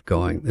script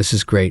going, this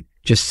is great.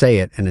 Just say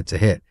it and it's a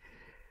hit.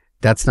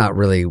 That's not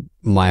really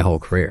my whole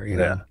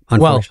career,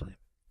 unfortunately.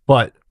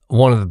 But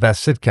one of the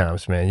best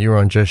sitcoms, man. You were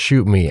on Just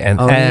Shoot Me, and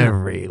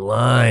every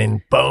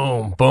line,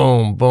 boom,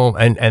 boom, boom.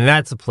 And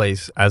that's a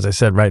place, as I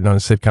said, writing on a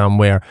sitcom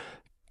where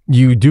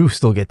you do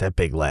still get that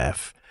big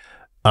laugh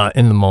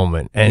in the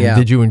moment. And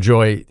did you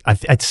enjoy,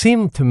 it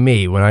seemed to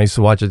me when I used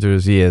to watch it through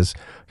his years,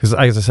 because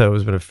as I said, I've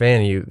always been a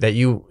fan of you, that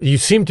you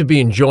seem to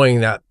be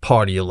enjoying that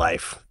part of your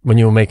life when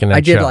you were making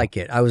that show. I did like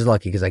it. I was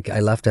lucky because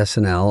I left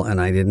SNL and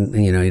I didn't,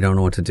 you don't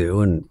know what to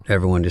do, and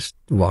everyone just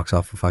walks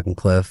off a fucking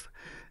cliff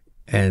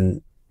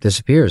and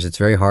disappears. It's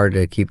very hard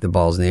to keep the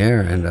balls in the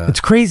air. And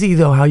it's crazy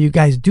though how you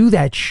guys do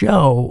that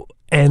show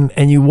and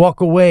you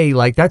walk away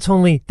like that's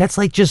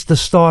like just the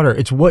starter.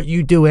 It's what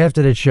you do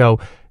after the show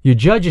you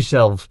judge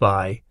yourselves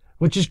by,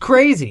 which is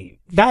crazy.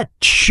 That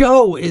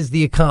show is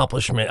the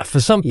accomplishment for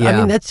some. I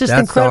mean, that's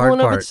incredible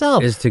in of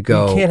itself. Is to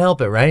go, you can't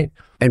help it, right?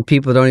 And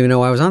people don't even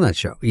know I was on that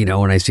show.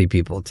 When I see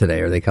people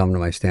today or they come to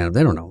my stand-up,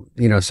 they don't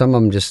know. Some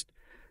of them just.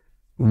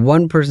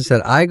 One person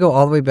said, "I go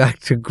all the way back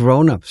to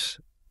Grown Ups."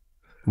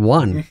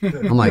 One.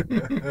 I'm like,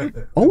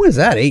 oh, what is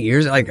that? 8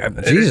 years? Like,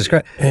 Jesus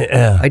Christ.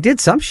 I did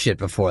some shit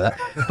before that.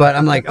 But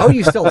I'm like, oh,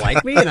 you still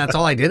like me? And that's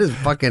all I did is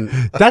fucking.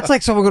 That's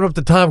like someone going up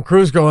to Tom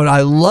Cruise going,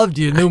 I loved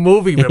your new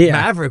movie,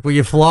 Maverick. Will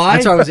you fly?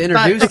 That's how I was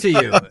introduced to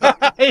you.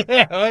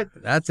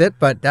 That's it.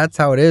 But that's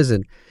how it is.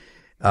 And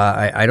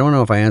I don't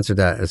know if I answered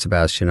that,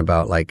 Sebastian,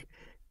 about like,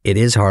 it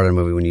is hard on a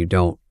movie when you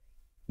don't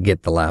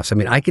get the laughs. I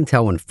mean, I can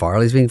tell when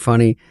Farley's being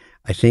funny.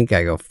 I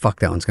go, fuck,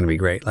 that one's going to be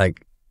great.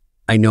 Like,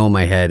 I know in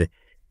my head,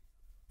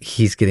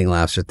 he's getting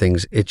laughs or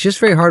things. It's just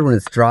very hard when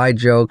it's dry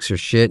jokes or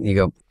shit, and you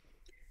go,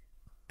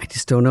 I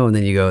just don't know. And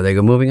then they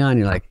go moving on.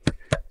 You're like,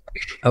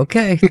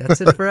 okay,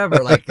 that's it forever.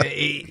 Like,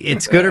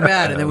 it's good or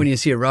bad. And then when you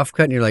see a rough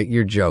cut, and you're like,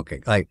 you're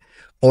joking. Like,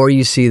 or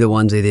you see the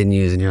ones they didn't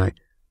use, and you're like,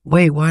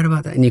 wait, what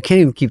about that? And you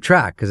can't even keep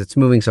track because it's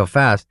moving so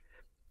fast.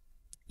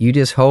 You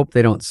just hope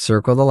they don't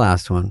circle the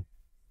last one,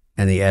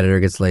 and the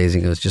editor gets lazy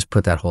and goes, just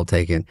put that whole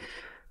take in.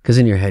 Because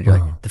in your head, you're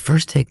like, the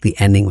first take, the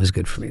ending was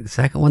good for me. The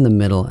second one, the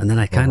middle, and then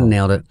I kind of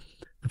nailed it.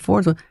 The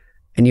fourth one,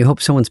 and you hope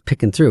someone's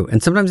picking through.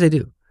 And sometimes they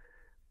do.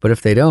 But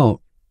if they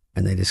don't,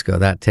 and they just go,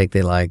 that take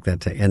they like,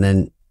 that take, and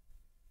then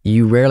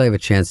you rarely have a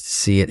chance to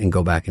see it and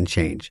go back and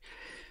change.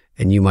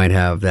 And you might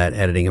have that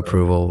editing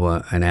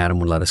approval, and Adam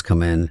would let us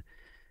come in.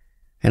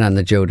 And on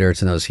the Joe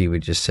Dirts and those, he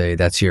would just say,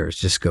 that's yours,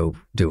 just go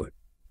do it.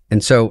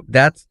 And so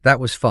that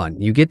was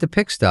fun. You get to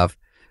pick stuff,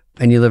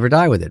 and you live or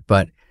die with it.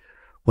 But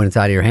when it's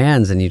out of your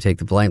hands and you take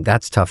the blame,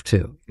 that's tough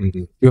too.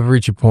 Mm-hmm. You ever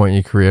reach a point in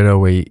your career though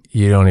where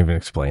you don't even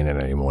explain it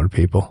anymore to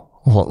people?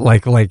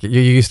 Like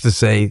you used to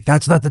say,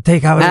 that's not the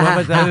take I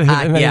was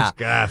loving. Yeah.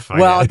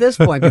 Well, at this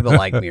point, people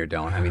like me or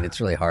don't. I mean, it's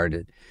really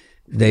hard.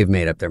 They've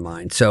made up their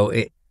mind. So,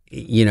 and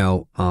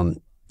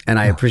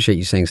I appreciate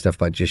you saying stuff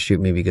about Just Shoot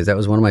Me, because that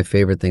was one of my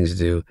favorite things to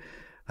do.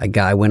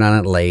 I went on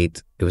it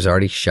late. It was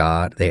already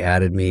shot. They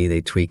added me.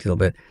 They tweaked a little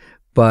bit.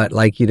 But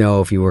like,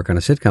 if you work on a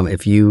sitcom,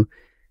 if you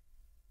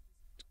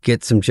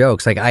get some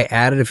jokes. Like I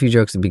added a few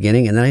jokes at the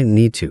beginning and then I didn't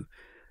need to.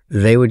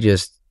 They would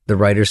the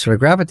writers sort of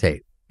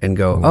gravitate and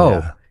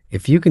go,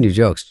 if you can do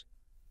jokes,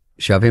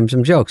 shove him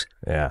some jokes.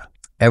 Yeah.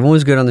 Everyone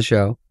was good on the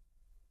show.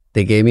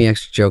 They gave me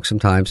extra jokes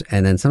sometimes.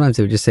 And then sometimes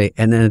they would just say,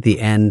 and then at the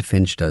end,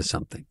 Finch does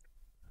something.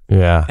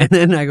 Yeah. And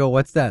then I go,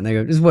 what's that? And they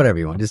go, just whatever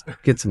you want. Just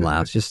get some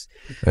laughs.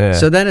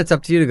 So then it's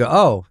up to you to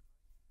go,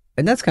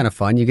 and that's kind of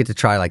fun. You get to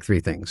try like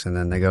 3 things. And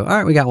then they go, all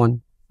right, we got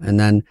one. And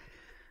then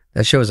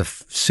that show was a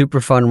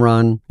super fun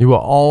run. You were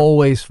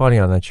always funny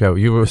on that show.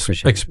 You were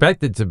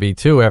expected to be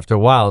too after a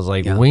while. It's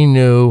like we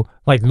knew,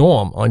 like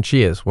Norm on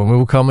Cheers, when we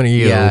were coming to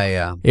you,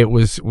 it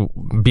was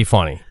be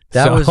funny.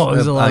 That was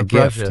a lot of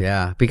gift,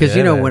 Because,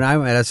 when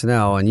I'm at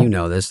SNL,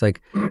 and this,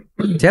 like,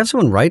 to have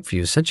someone write for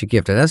you is such a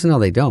gift. At SNL,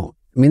 they don't.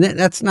 I mean,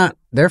 that's not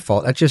their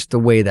fault. That's just the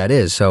way that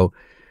is. So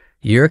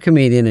you're a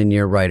comedian and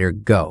you're a writer.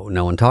 Go.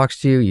 No one talks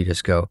to you. You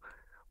just go,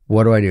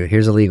 what do I do?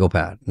 Here's a legal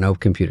pad. No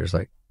computers.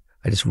 Like,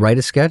 I just write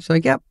a sketch.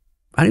 Like, yep.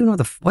 I don't even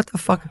know what the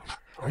fuck.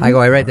 I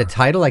go, I write the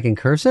title like in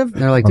cursive.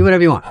 And they're like, do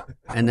whatever you want.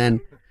 And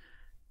then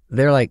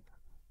they're like,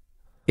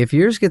 if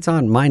yours gets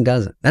on, mine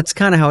doesn't. That's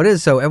kind of how it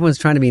is. So everyone's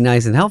trying to be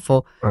nice and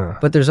helpful,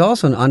 but there's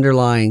also an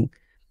underlying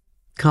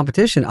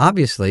competition,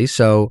 obviously.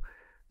 So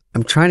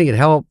I'm trying to get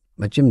help,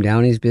 but Jim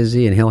Downey's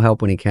busy and he'll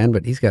help when he can,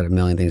 but he's got a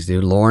million things to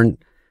do. Lauren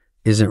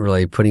isn't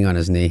really putting on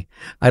his knee.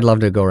 I'd love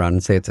to go around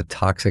and say it's a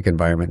toxic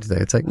environment today.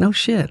 It's like, no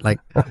shit. Like,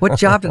 what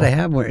job did I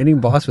have where any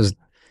boss was,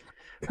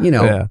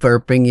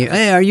 burping you?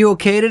 Hey, are you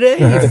okay today?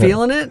 Are you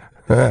feeling it?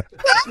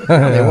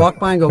 They walk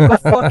by and go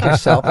fuck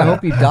yourself. I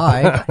hope you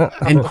die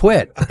and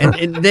quit.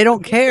 And they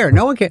don't care.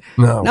 No one cares.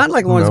 No, not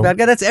like Lauren's a bad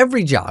guy. That's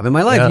every job in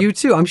my life. Yeah. You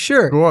too, I'm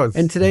sure. Of course.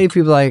 And today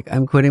people are like,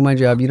 I'm quitting my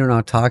job. You don't know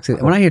how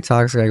toxic. When I hear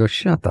toxic, I go,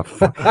 shut the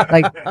fuck.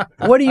 Like,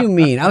 what do you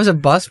mean? I was a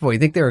busboy. You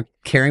think they were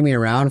carrying me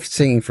around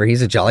singing for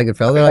He's a Jolly Good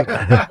Fellow? They're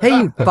like, hey,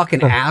 you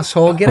fucking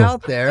asshole, get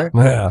out there.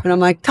 Yeah. And I'm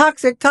like,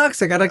 toxic.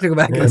 I'd like to go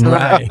back in time.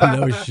 Right.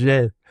 No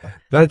shit.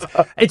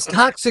 It's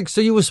toxic, so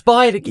you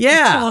aspire to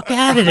get the fuck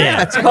out of there.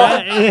 That's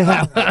called.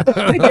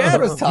 My dad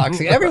was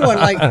toxic. Everyone,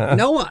 like,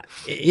 no one.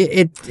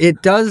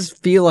 It does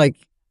feel like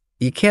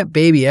you can't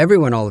baby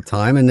everyone all the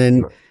time, and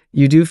then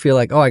you do feel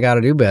like, oh, I got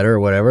to do better or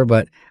whatever.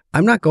 But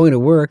I'm not going to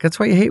work. That's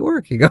why you hate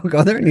work. You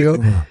go there and you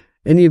go,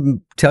 and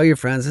you tell your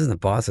friends, "Isn't the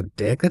boss a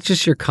dick?" That's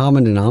just your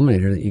common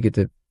denominator that you get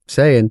to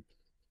say.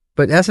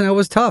 But SNL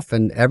was tough,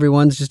 and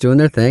everyone's just doing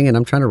their thing, and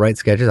I'm trying to write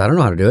sketches. I don't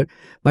know how to do it.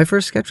 My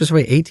first sketch was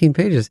like 18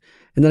 pages,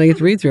 and then I get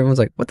to read through. Everyone's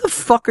like, what the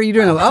fuck are you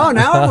doing? Like, oh,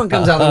 now everyone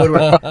comes out of the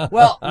woodwork.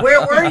 Well,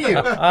 where were you?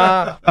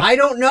 I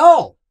don't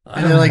know.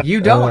 And they're like,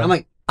 you don't? I'm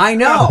like, I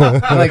know.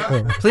 They're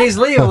like, please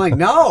leave. I'm like,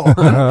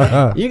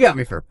 no. You got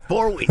me for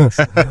 4 weeks.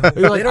 They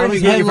don't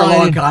even get you for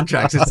long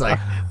contracts. It's like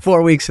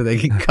 4 weeks so they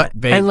can cut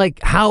bait. And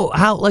like, how,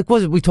 like,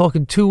 was it? We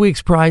talking 2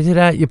 weeks prior to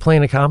that? You're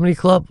playing a comedy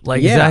club?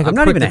 Like, yeah, I'm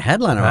not even a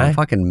headliner. I'm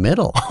fucking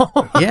middle.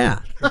 Yeah.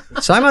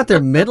 So I'm out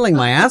there middling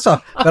my ass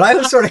off. But I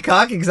was sort of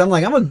cocky because I'm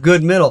like, I'm a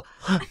good middle.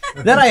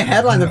 Then I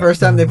headlined the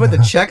first time. They put the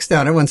checks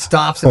down. Everyone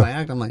stops in my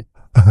act. I'm like,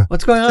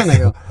 what's going on? They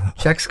go,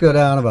 checks go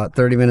down about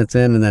 30 minutes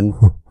in, and then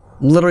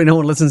literally no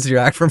one listens to your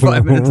act for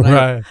 5 minutes.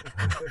 Right.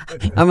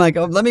 I'm like,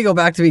 oh, let me go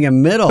back to being a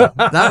middle.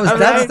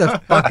 That's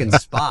the fucking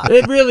spot.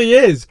 It really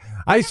is.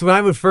 When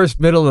I would first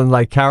middle in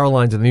like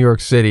Caroline's in New York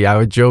City, I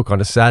would joke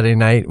on a Saturday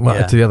night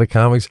to the other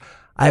comics,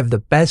 I have the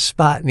best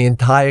spot in the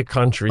entire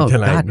country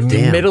tonight.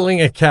 Middling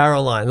at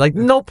Caroline. Like,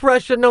 no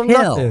pressure, no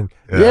nothing.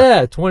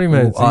 Yeah, 20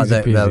 minutes.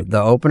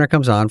 The opener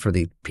comes on for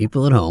the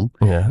people at home.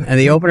 Yeah. And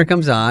the opener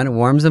comes on,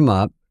 warms them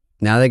up.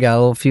 Now they got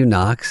a few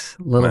knocks,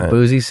 little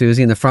boozy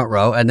Susie in the front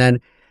row, and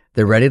then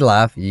they're ready to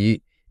laugh. You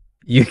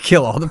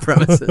kill all the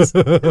premises.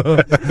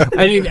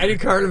 any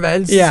current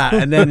events? Yeah,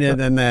 and then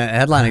the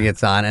headliner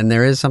gets on, and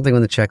there is something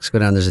when the checks go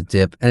down, there's a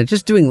dip. And it's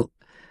just doing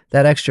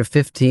that extra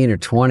 15 or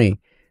 20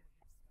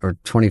 or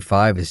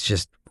 25 is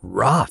just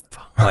rough.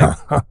 Like,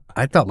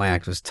 I thought my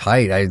act was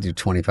tight. I do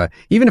 25.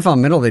 Even if I'm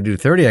middle, they do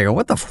 30. I go,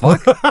 what the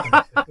fuck?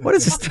 What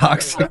is this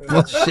toxic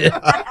bullshit?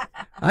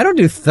 I don't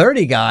do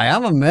 30, guy.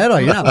 I'm a middle.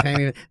 You're not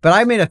paying me. But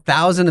I made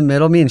 1,000 a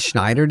middle. Me and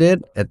Schneider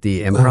did at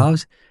the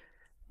Improvs.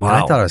 Wow.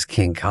 And I thought it was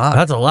king cock.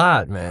 That's a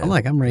lot, man. I'm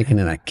like, I'm raking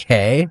in a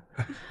K.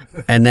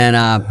 And then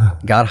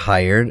got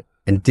hired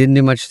and didn't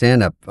do much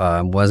stand-up.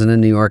 Wasn't a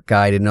New York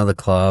guy. Didn't know the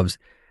clubs.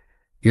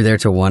 You're there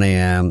till 1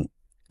 a.m.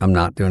 I'm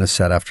not doing a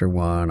set after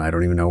 1. I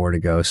don't even know where to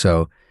go.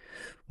 So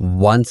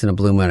once in a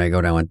blue moon, I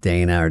go down with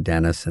Dana or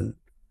Dennis and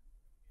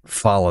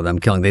follow them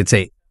killing. They'd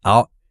say,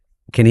 "Oh,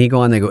 can he go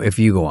on?" They go, "If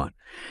you go on."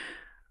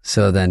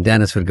 So then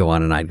Dennis would go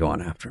on and I'd go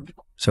on after him.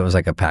 So it was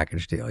like a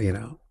package deal,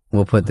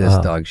 We'll put this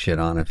dog shit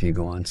on if you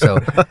go on. So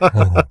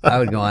I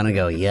would go on and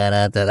go,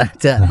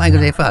 Michael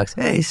J. Fox,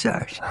 hey,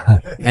 Sarge.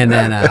 And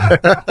then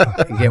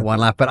get one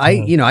laugh. But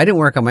I didn't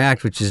work on my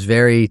act, which is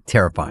very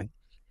terrifying.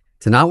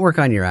 To not work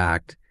on your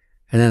act.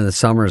 And then in the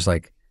summers,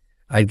 like,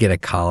 I'd get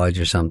at college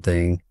or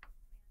something.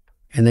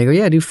 And they go,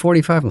 yeah, do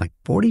 45. I'm like,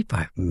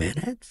 45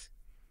 minutes?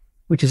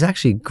 Which is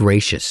actually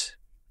gracious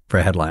for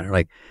a headliner.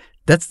 Like,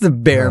 that's the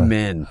bare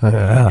min.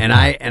 And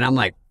I'm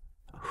like,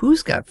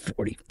 who's got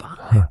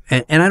 45?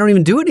 And I don't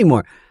even do it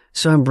anymore.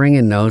 So I'm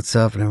bringing notes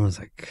up and everyone's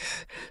like,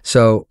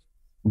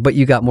 but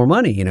you got more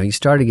money. You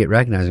started to get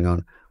recognized and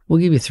going, we'll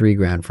give you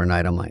 $3,000 for a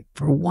night. I'm like,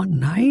 for one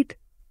night?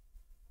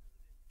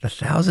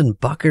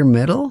 $1,000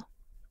 middle?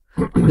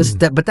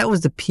 But that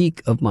was the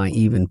peak of my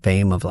even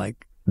fame of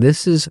like,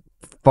 this is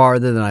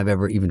farther than I've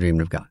ever even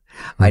dreamed of God.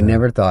 I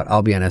never thought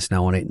I'll be on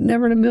SNL one night.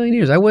 Never in a million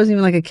years. I wasn't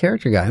even like a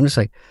character guy. I'm just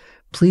like,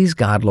 please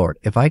God, Lord,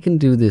 if I can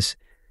do this,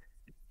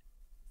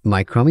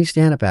 my crummy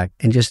stand-up act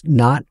and just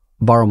not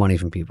borrow money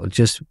from people,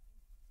 just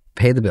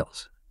pay the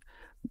bills.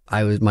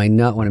 My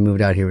nut when I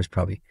moved out here was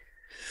probably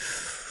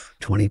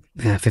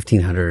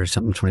 $1,500 or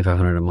something,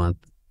 $2,500 a month.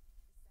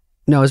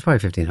 No, it was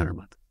probably $1,500 a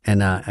month.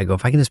 And I go,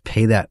 if I can just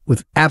pay that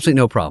with absolutely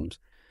no problems,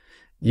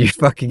 you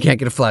fucking can't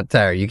get a flat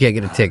tire. You can't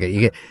get a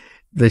ticket.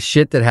 the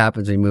shit that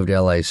happens when you move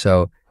to LA.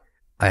 So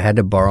I had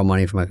to borrow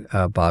money from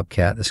a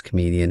Bobcat, this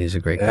comedian. He's a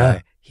great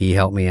guy. He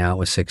helped me out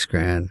with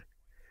 $6,000.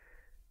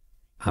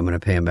 I'm going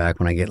to pay him back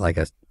when I get like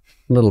a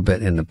little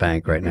bit in the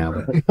bank right now.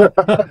 But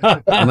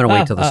I'm going to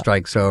wait till the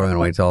strike's over. I'm going to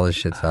wait till all this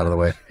shit's out of the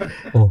way.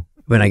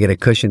 When I get a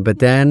cushion. But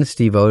then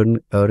Steve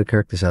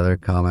Odekirk, this other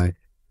comic,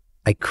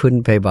 I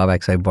couldn't pay Bob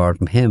X. I borrowed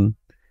from him,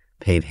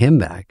 paid him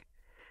back.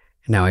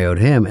 Now I owed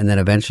him, and then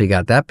eventually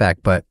got that back.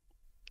 But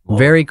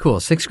very cool.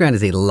 $6,000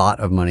 is a lot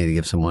of money to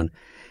give someone.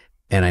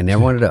 And I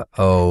never wanted to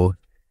owe.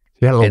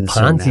 You had a little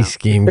Ponzi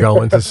scheme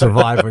going to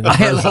survive when you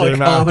first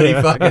came out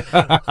there.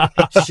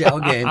 Fucking shell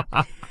game.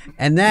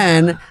 And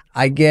then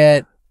I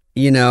get,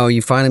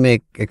 you finally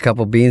make a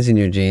couple beans in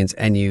your jeans,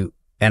 and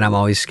I'm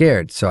always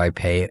scared. So I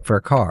pay it for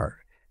a car.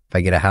 If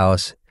I get a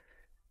house,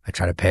 I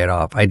try to pay it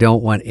off. I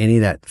don't want any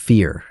of that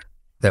fear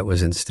that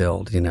was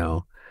instilled,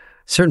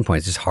 Certain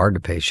points, it's hard to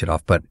pay shit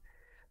off, but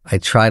I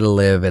try to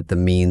live at the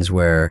means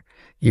where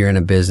you're in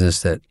a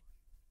business that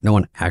no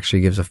one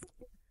actually gives a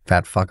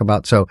fat fuck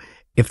about. So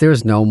if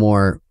there's no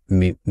more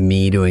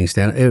me doing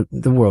stand-up,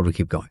 the world would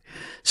keep going.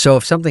 So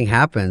if something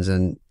happens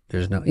and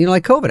there's no,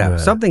 like COVID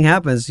happens, something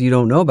happens you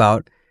don't know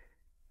about,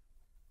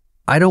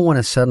 I don't want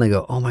to suddenly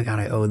go, oh my God,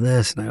 I owe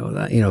this and I owe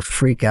that,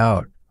 freak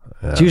out.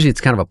 Yeah. Usually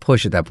it's kind of a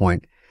push at that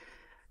point,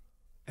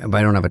 but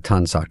I don't have a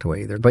ton socked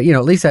away either. But,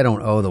 at least I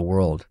don't owe the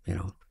world,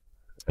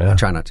 I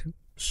try not to.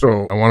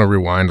 So I want to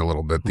rewind a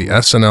little bit. The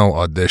SNL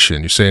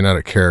audition, you say you're not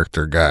a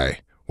character guy.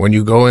 When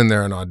you go in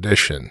there and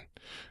audition,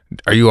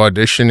 are you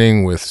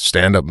auditioning with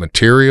stand-up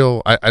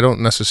material? I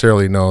don't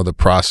necessarily know the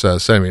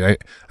process. I mean,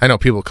 I know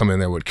people come in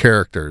there with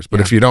characters,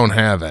 but if you don't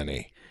have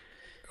any,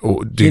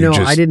 do you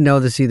just... I didn't know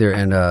this either,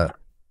 and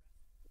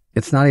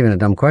it's not even a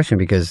dumb question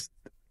because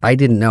I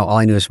didn't know. All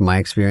I knew is from my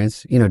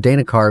experience.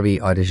 Dana Carvey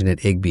auditioned at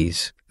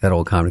Igby's, that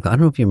old comedy club. I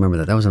don't know if you remember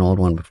that. That was an old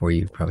one before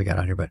you probably got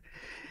out here, but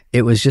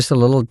it was just a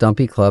little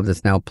dumpy club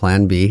that's now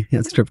Plan B,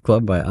 strip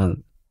club by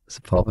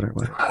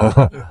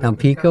Sepulveda. Now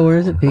Pico, where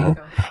is it? Pico?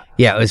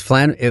 Yeah, it was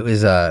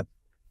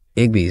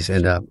Igby's,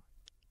 and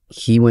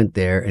he went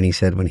there, and he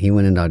said when he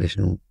went into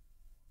audition,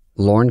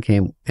 Lorne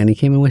came, and he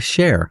came in with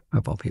Cher,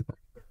 of all people.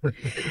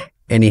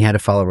 And he had to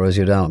follow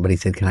Rosie O'Donnell, but he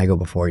said, can I go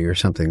before you or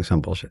something, some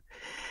bullshit.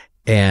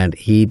 And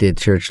he did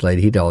Church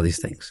Lady, he did all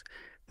these things.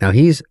 Now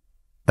he's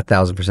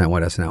 1,000%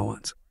 what SNL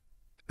wants.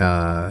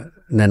 And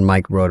then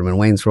Mike wrote him in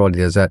Wayne's World,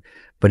 he does that,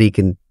 but he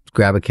can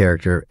grab a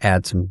character,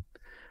 add some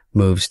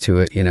moves to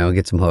it,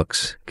 get some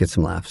hooks, get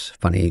some laughs,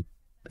 funny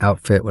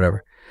outfit,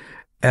 whatever.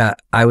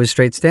 I was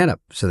straight stand-up,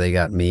 so they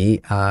got me.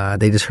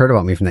 They just heard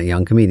about me from that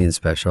Young Comedian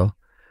special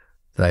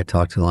that I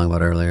talked too long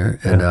about earlier.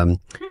 And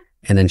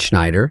then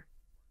Schneider,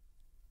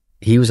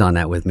 he was on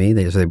that with me.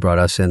 So they brought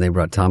us in. They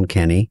brought Tom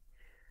Kenny,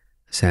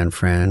 San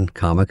Fran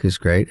comic, who's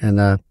great,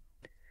 and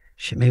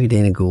maybe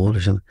Dana Gould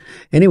or something.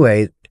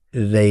 Anyway,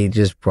 they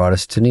just brought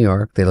us to New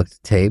York. They looked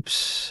at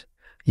tapes.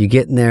 You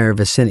get in their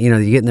vicinity,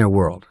 you get in their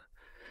world,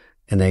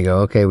 and they go,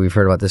 okay, we've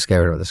heard about this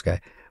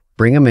guy,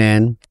 Bring them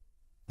in.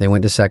 They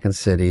went to Second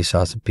City,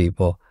 saw some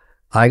people.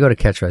 I go to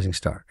Catch Rising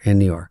Star in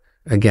New York.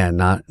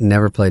 Again,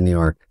 never played New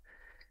York.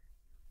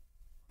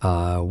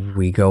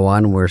 We go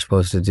on, we're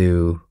supposed to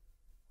do,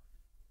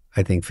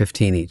 I think,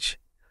 15 each.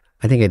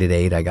 I think I did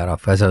 8. I got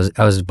off because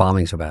I was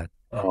bombing so bad.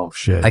 Oh,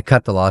 shit. I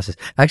cut the losses.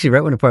 Actually,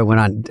 right when the part went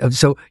on.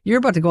 So you're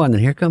about to go on, then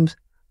here comes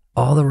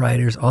all the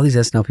writers, all these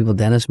SNL people,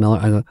 Dennis Miller.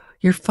 I go,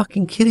 you're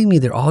fucking kidding me.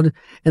 They're all,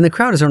 and the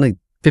crowd is only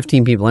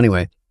 15 people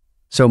anyway.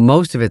 So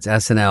most of it's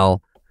SNL.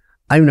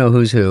 I don't know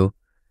who's who,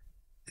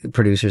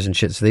 producers and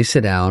shit. So they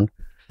sit down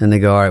and they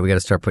go, all right, we got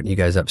to start putting you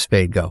guys up.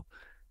 Spade, go.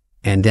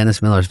 And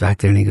Dennis Miller's back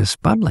there and he goes,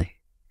 Spudley.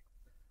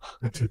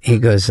 He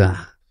goes,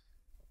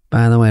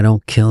 by the way,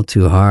 don't kill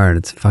too hard.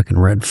 It's a fucking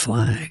red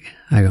flag.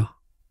 I go,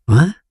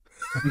 what?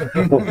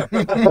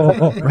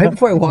 Right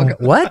before I walk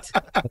up, what?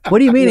 What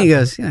do you mean? He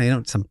goes,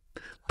 some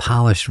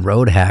polished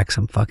road hack,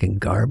 some fucking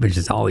garbage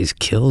that always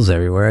kills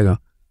everywhere. I go,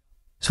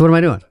 so what am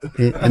I doing?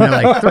 And they're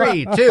like,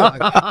 3, 2.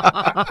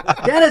 I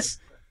go, Dennis.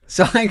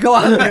 So I go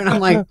out there and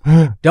I'm like,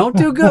 don't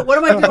do good. What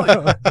am I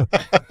doing?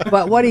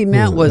 But what he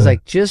meant was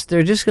like,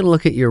 they're just going to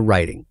look at your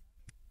writing.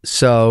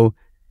 So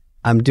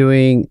I'm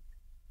doing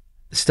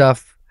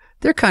stuff.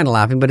 They're kind of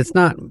laughing, but it's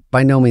not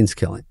by no means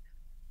killing.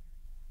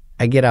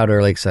 I get out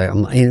early because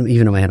even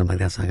in my head, I'm like,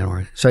 that's not going to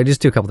work. So I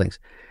just do a couple things.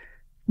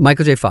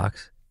 Michael J.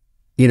 Fox,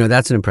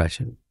 that's an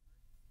impression.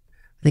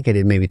 I think I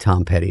did maybe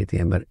Tom Petty at the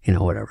end, but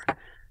whatever.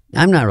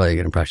 I'm not really a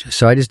good impressionist.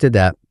 So I just did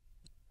that.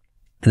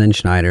 And then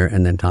Schneider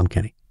and then Tom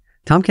Kenny.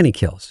 Tom Kenny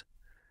kills.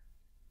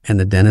 And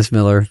the Dennis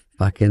Miller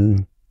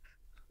fucking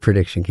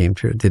prediction came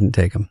true. It didn't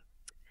take him.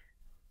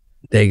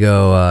 They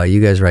go,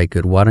 you guys write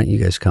good. Why don't you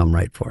guys come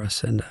write for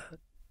us? And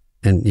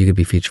you could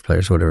be feature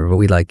players or whatever, but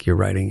we like your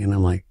writing. And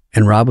I'm like,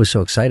 and Rob was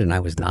so excited and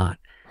I was not.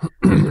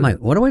 I'm like,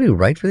 what do I do?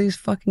 Write for these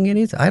fucking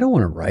idiots? I don't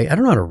want to write. I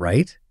don't know how to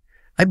write.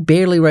 I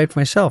barely write for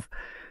myself.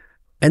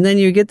 And then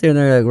you get there and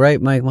they're like,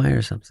 write Mike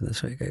Myers something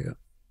this week. I go,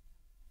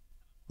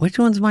 which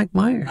one's Mike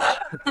Myers?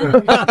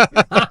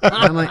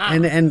 I'm like,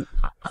 and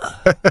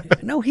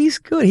No, he's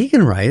good. He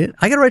can write it.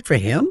 I got to write for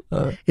him.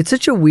 It's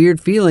such a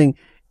weird feeling.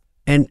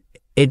 And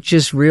it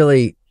just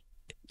really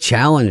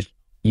challenged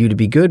you to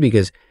be good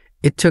because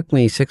it took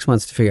me 6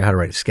 months to figure out how to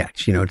write a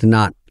sketch, to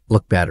not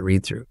look bad at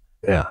read through.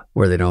 Yeah.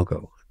 Where they don't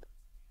go.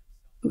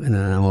 And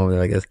then I'm over there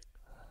like this.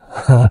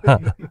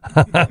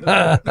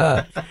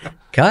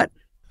 Cut.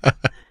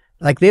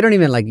 Like they don't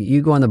even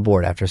you go on the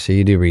board after, so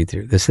you do read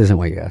through. This isn't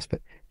what you asked,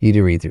 but you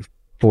do read through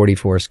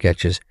 44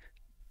 sketches,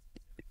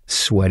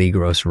 sweaty,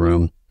 gross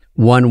room,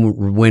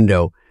 one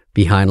window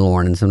behind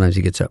Lauren, and sometimes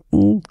he gets up,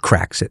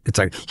 cracks it. It's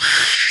like,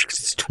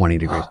 it's 20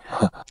 degrees.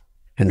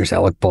 And there's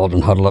Alec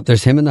Baldwin huddled up.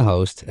 There's him and the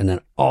host, and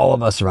then all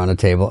of us around a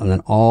table, and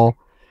then all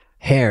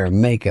hair,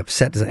 makeup,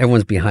 set design,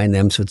 everyone's behind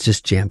them, so it's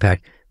just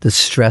jam-packed. The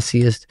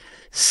stressiest,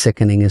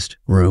 sickeningest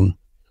room.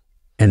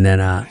 And then,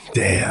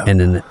 damn.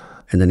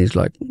 And then he's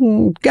like,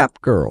 Gap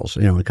girls.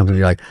 When it comes to,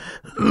 you're like,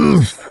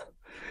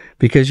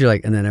 because you're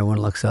like, and then everyone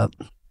looks up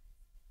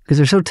because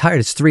they're so tired.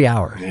 It's 3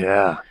 hours.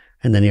 Yeah.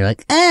 And then you're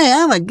like, hey,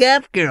 I'm a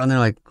Gap girl. And they're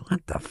like,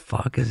 what the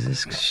fuck is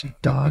this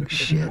dog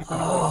shit?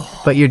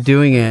 But you're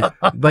doing it.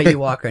 But you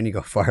walk around and you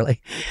go,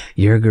 Farley,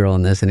 you're a girl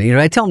in this. And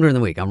I tell them during the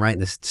week, I'm writing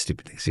this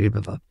stupid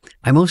thing.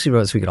 I mostly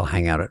wrote so we could all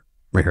hang out at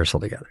rehearsal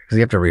together because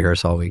you have to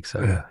rehearse all week.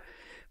 So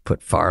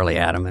put Farley,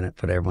 Adam in it,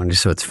 put everyone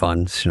just so it's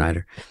fun,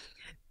 Schneider.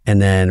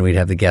 And then we'd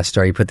have the guest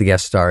star. You put the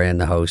guest star in,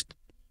 the host.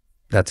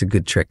 That's a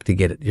good trick to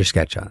get your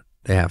sketch on.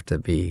 They have to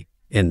be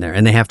in there,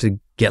 and they have to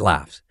get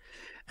laughs.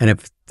 And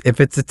if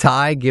it's a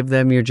tie, give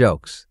them your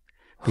jokes.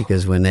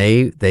 Because when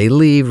they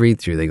leave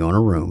read through, they go in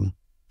a room,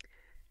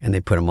 and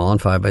they put them all on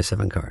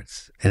 5x7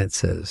 cards. And it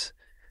says,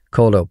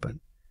 cold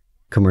open,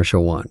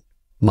 commercial 1,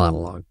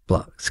 monologue,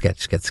 blah,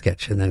 sketch,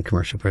 and then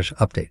commercial,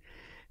 update.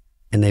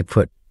 And they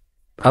put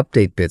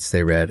update bits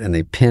they read, and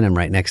they pin them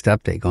right next to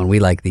update, going, we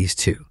like these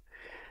two.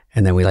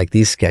 And then we like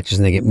these sketches,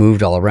 and they get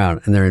moved all around,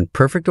 and they're in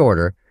perfect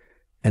order,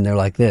 and they're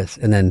like this.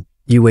 And then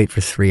you wait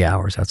for 3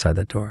 hours outside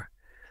that door.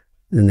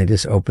 Then they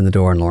just open the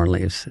door, and Lauren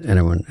leaves,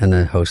 and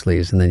the host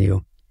leaves, and then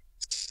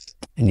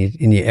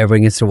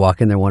everyone gets to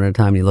walk in there one at a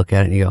time. And you look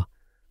at it, and you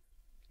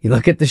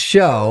look at the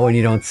show, and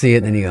you don't see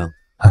it, and then you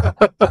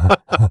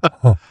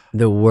go.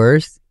 The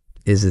worst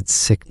is it's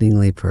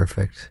sickeningly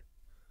perfect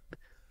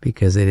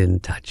because they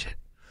didn't touch it.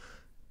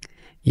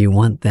 You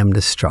want them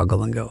to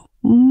struggle and go,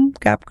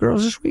 Gap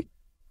girls this week.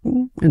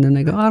 And then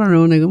they go, I don't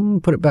know. And they go,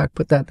 put it back,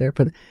 put that there.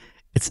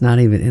 It's not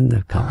even in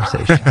the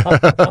conversation.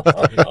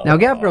 Now,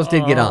 Gap Girls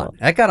did get on.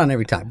 That got on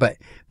every time.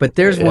 But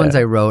there's ones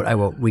I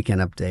wrote Weekend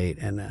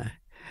Update. And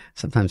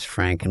sometimes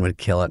Franken would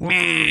kill it.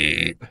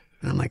 And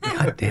I'm like,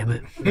 God damn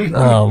it.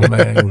 Oh,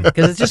 man.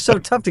 Because it's just so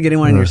tough to get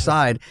anyone on your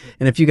side.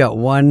 And if you got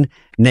one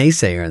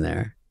naysayer in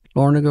there,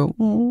 Lauren would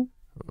go,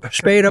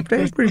 Spade Update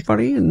is pretty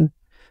funny. And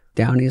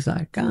Downey's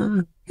like,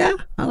 yeah,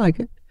 I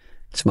like it.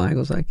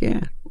 Smigel's like,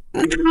 yeah.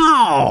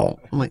 No.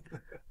 I'm like,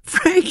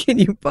 Franken,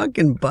 you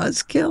fucking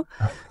buzzkill.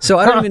 So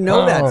I don't even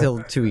know that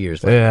till 2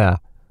 years later. Yeah.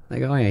 I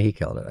go, oh yeah, he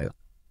killed it. I go,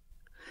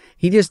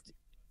 he just,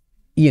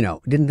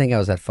 didn't think I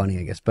was that funny,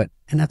 I guess.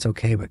 And that's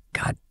okay, but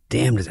god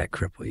damn, does that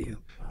cripple you?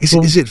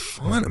 Is it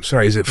fun? I'm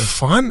sorry. Is it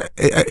fun?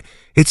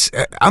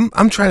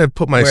 I'm trying to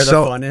put myself. Where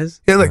the fun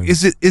is? Yeah, like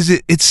is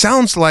it? It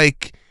sounds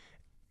like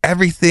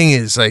everything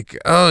is like,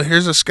 oh,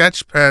 here's a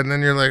sketch pad, and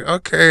then you're like,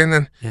 okay, and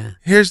then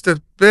here's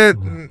the bit,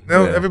 and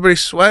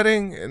everybody's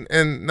sweating,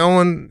 and no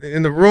one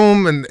in the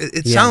room, and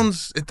it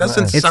sounds, it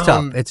doesn't sound. It's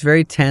tough. It's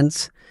very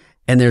tense,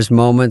 and there's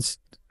moments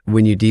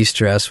when you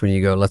de-stress, when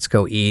you go, let's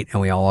go eat, and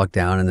we all walk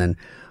down, and then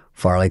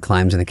Farley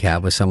climbs in a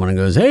cab with someone and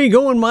goes, hey,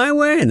 going my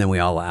way, and then we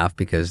all laugh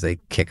because they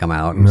kick him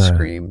out and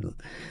scream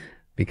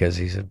because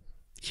he's a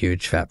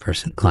huge fat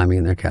person climbing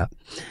in their cab.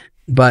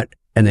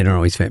 And they don't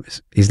know he's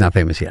famous. He's not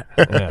famous yet.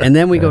 And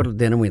then we go to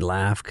dinner and we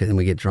laugh and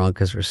we get drunk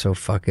because we're so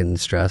fucking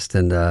stressed.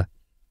 And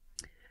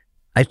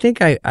I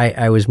think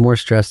I was more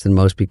stressed than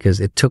most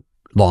because it took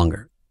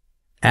longer.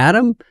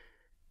 Adam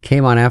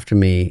came on after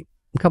me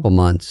a couple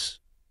months.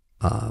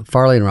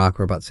 Farley and Rock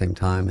were about the same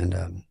time.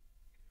 And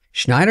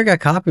Schneider got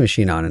Copy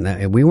Machine on,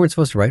 and we weren't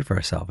supposed to write for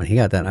ourselves. And he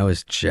got that, and I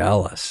was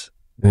jealous.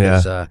 Yeah.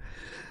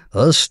 It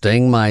was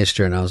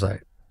Stingmeister. And I was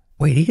like,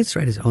 wait, he gets to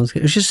write his own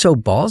sketch. It was just so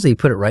ballsy. He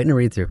put it right in a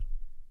read through.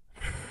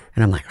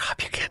 And I'm like, Rob,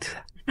 you can't do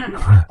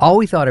that. All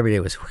we thought every day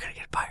was, we're going to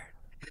get fired.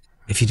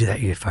 If you do that,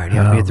 you get fired. You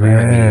have to be at the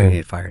rewrite meeting, you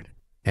get fired.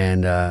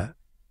 And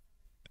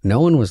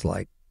no one was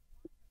like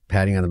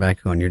patting on the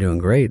back going, you're doing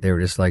great. They were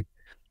just like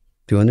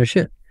doing their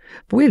shit.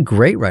 But we had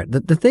great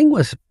writers. The thing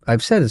was,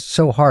 I've said it's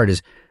so hard,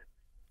 is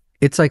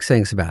it's like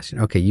saying, Sebastian,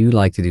 okay, you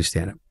like to do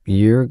stand-up.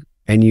 You're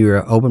an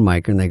open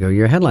micer, and they go,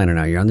 you're a headliner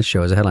now. You're on the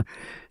show as a headliner.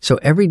 So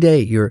every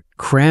day you're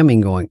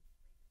cramming going,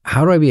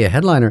 how do I be a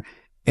headliner?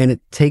 And it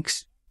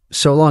takes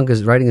so long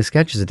because writing a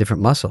sketch is a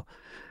different muscle.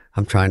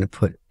 I'm trying to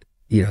put,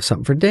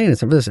 something for Dana,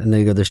 something for this. And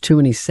they go, there's too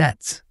many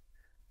sets.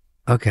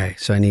 Okay,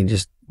 so I need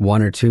just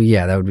one or two.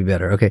 Yeah, that would be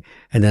better. Okay.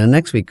 And then the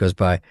next week goes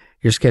by,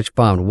 your sketch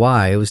bombed.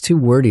 Why? It was too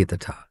wordy at the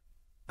top.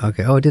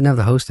 Okay. Oh, it didn't have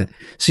the host in it.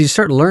 So you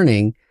start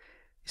learning, you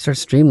start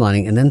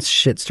streamlining, and then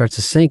shit starts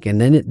to sink.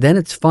 And then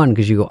it's fun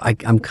because you go,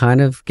 I'm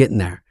kind of getting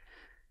there.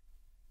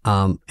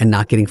 and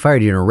not getting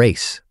fired. You're in a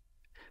race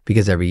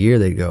because every year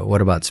they go,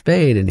 what about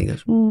Spade? And he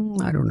goes,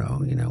 I don't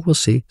know, we'll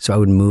see. So I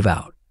would move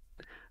out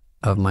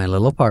of my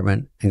little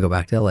apartment and go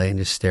back to LA and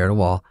just stare at a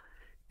wall.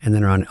 And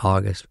then around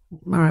August,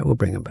 all right, we'll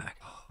bring him back.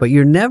 But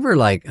you're never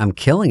like, I'm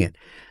killing it.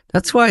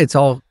 That's why it's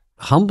all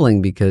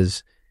humbling,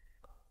 because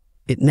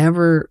they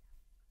never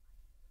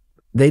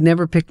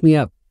picked me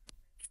up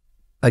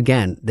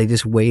again. They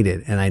just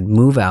waited, and I'd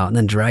move out and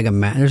then drag a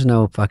mat. There's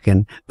no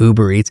fucking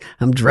Uber Eats.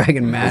 I'm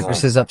dragging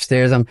mattresses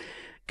upstairs. I'm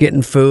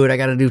getting food. I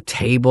got to do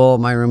table.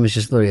 My room is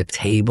just literally a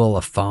table,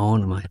 a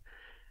phone. I'm like,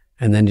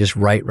 and then just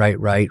write,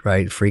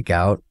 freak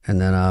out. And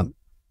then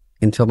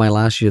until my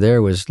last year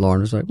there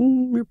Lauren was like,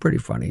 you're pretty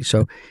funny.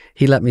 So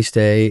he let me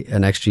stay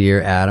an extra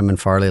year. Adam and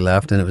Farley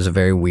left, and it was a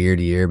very weird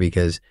year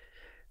because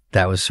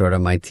that was sort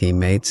of my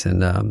teammates,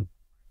 and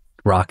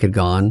Rock had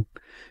gone.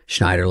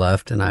 Schneider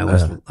left, and I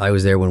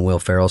was there when Will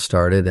Ferrell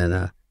started,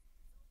 and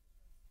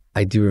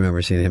I do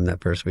remember seeing him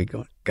that first week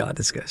going, God,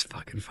 this guy's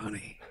fucking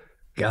funny.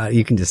 God,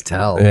 you can just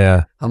tell.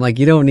 Yeah. I'm like,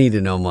 you don't need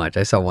to know much.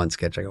 I saw one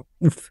sketch. I go,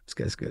 oof, this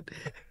guy's good.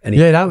 And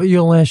that was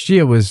your last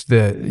year was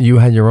you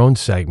had your own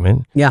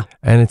segment. Yeah.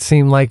 And it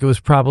seemed like it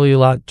was probably a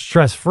lot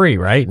stress-free,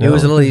 right? It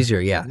was a little easier,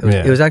 yeah.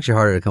 It was actually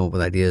harder to come up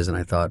with ideas than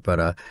I thought, but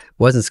it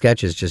wasn't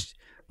sketches, just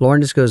Lauren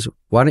just goes,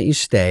 why don't you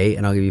stay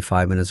and I'll give you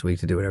 5 minutes a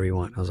week to do whatever you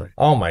want. I was like,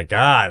 oh my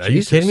God, are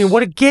Jesus. you kidding me?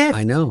 What a gift.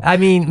 I know. I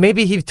mean,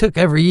 maybe he took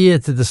every year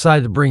to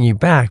decide to bring you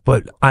back,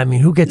 but I mean,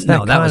 who gets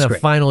that kind of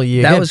final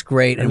year? That was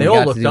great. And they we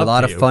all got to do a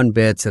lot of fun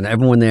bits, and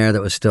everyone there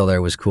that was still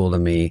there was cool to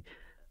me.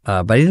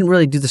 But I didn't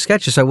really do the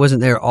sketches, so I wasn't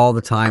there all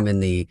the time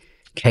in the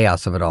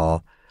chaos of it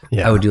all.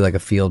 Yeah. I would do like a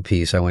field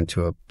piece. I went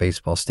to a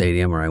baseball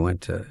stadium, or I went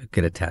to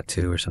get a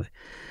tattoo or something.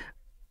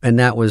 And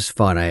that was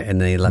fun.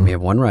 And they let me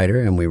have one writer,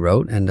 and we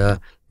wrote, and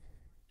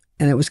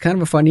it was kind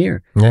of a fun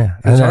year. Yeah.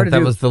 It was hard to do.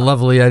 That was the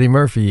lovely Eddie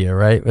Murphy year,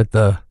 right? With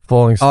the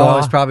falling star. Oh, I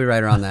was probably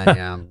right around that,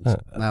 yeah. I don't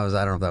know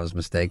if that was a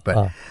mistake,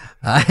 but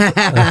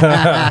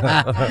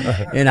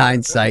in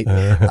hindsight.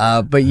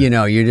 But,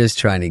 you're just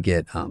trying to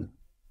get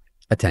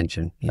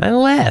attention. And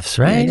laughs,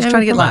 right? Yeah, just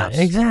trying to get laughs.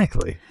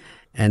 Exactly.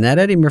 And that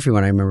Eddie Murphy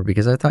one I remember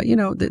because I thought,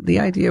 the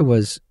idea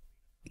was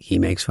he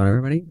makes fun of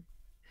everybody.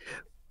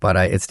 But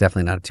it's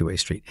definitely not a two-way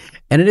street.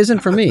 And it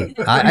isn't for me.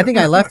 I think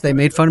I left. They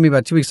made fun of me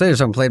about 2 weeks later.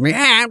 Someone played me.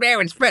 I'm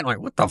David Spade. I'm like,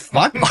 what the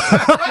fuck?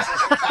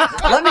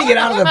 Let me get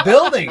out of the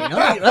building.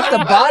 Let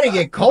the body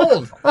get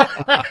cold.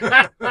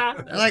 They're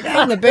like,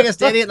 I'm the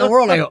biggest idiot in the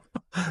world. I go,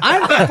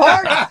 I'm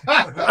part of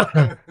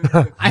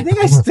I think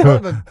I still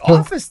have an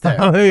office there.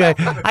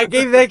 I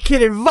gave that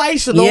kid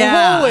advice in the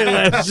hallway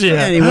last year.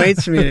 And he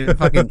waits for me to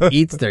fucking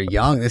eats their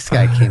young. This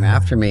guy came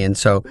after me. And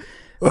so...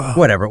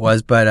 whatever it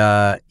was, but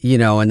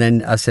and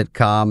then a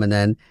sitcom, and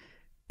then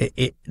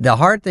the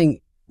hard thing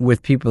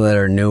with people that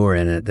are newer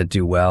in it that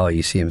do well,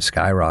 you see them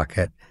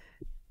skyrocket.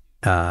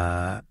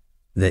 That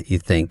you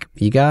think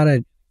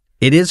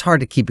it is hard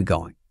to keep it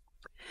going,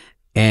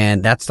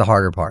 and that's the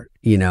harder part,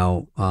 and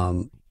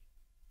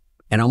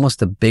almost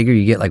the bigger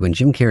you get, like when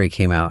Jim Carrey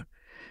came out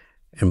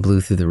and blew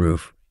through the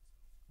roof,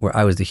 where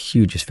I was the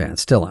hugest fan,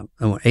 still am,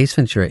 and when Ace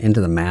Ventura, Into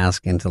the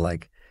Mask, into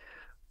like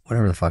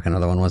whatever the fuck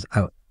another one was,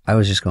 I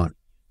was just going,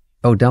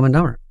 oh, Dumb and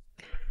Dumber.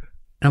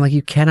 And I'm like,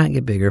 you cannot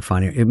get bigger,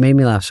 funnier. It made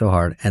me laugh so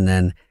hard. And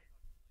then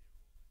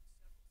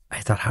I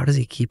thought, how does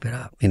he keep it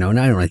up? And I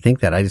didn't really think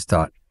that. I just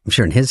thought, I'm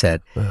sure in his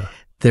head,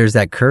 there's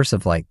that curse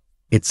of like,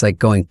 it's like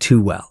going too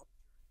well.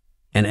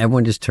 And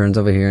everyone just turns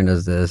over here and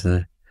does this.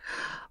 And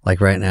like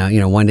right now,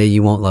 one day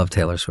you won't love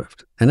Taylor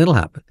Swift. And it'll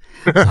happen.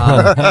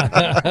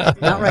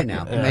 Not right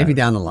now. Maybe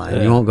down the line.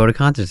 You won't go to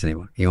concerts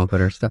anymore. You won't put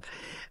her stuff.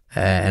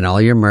 And all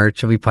your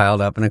merch will be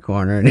piled up in a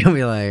corner, and you'll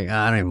be like,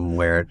 I don't even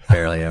wear it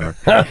barely ever.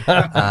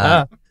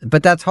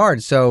 But that's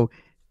hard. So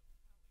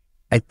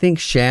I think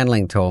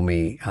Shandling told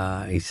me,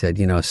 he said,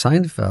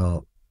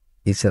 Seinfeld,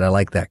 he said, I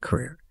like that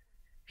career.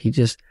 I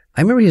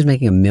remember he was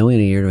making $1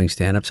 million a year doing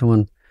stand-up,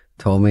 someone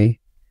told me.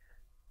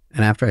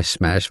 And after I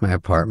smashed my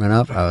apartment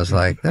up, I was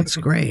like, that's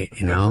great,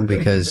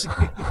 because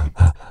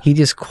he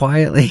just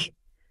quietly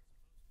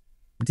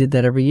did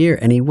that every year.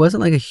 And he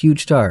wasn't like a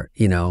huge star,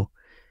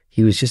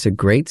 He was just a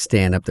great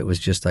stand-up that was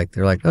just like,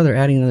 they're like, oh, they're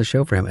adding another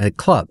show for him. At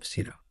clubs,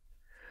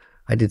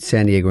 I did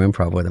San Diego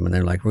Improv with him, and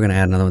they're like, we're going to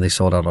add another one. They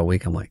sold out all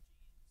week. I'm like,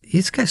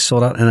 this guy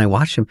sold out. And I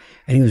watched him,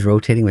 and he was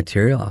rotating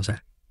material. I was like,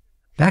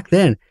 back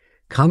then,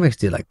 comics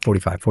did like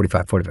 45.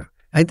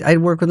 I'd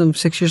work with him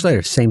 6 years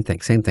later. Same thing.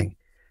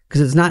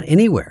 Because it's not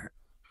anywhere.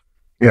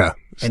 Yeah.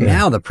 And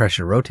now the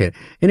pressure rotated.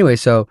 Anyway,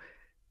 so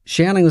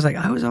Shandling was like,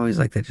 I was always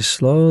like that, just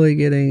slowly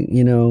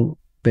getting,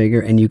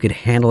 bigger, and you could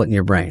handle it in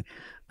your brain.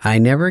 I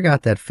never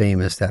got that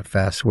famous that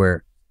fast,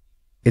 where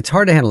it's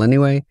hard to handle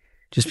anyway.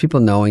 Just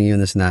people knowing you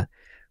and this and that,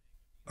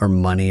 or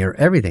money, or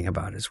everything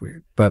about it is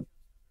weird. But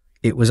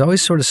it was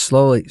always sort of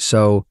slowly,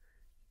 so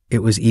it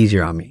was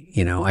easier on me,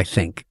 I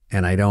think.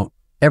 And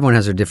everyone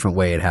has their different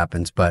way it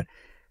happens, but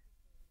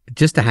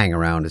just to hang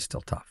around is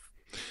still tough.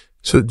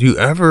 So do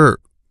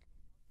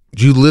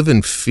you live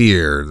in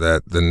fear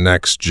that the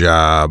next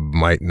job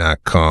might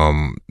not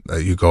come,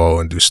 you go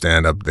and do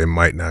stand-up, they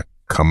might not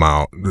come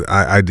out.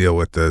 I deal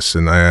with this,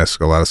 and I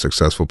ask a lot of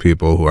successful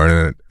people who are in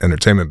the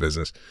entertainment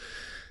business,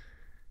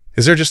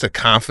 is there just a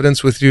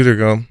confidence with you to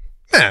go,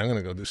 I'm going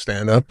to go do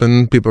stand-up,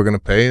 and people are going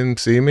to pay and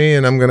see me,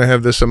 and I'm going to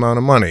have this amount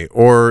of money?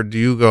 Or do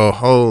you go,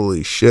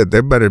 holy shit,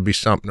 there better be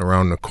something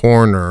around the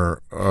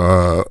corner,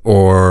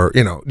 or,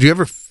 do you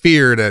ever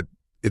fear that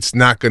it's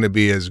not going to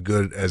be as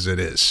good as it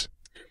is?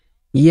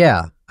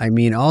 Yeah. I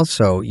mean,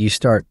 also, you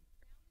start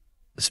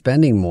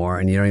spending more,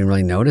 and you don't even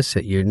really notice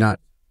it. You're not,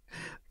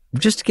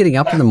 just getting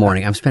up in the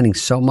morning, I'm spending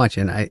so much,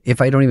 and if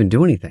I don't even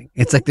do anything,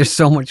 it's like there's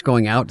so much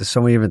going out to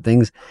so many different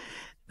things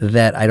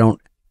that I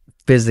don't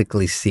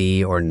physically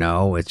see or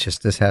know. It's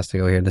just, this has to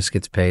go here, this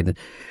gets paid.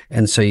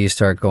 And so you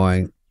start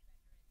going,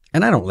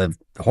 and I don't live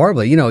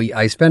horribly,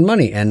 I spend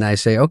money, and I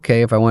say,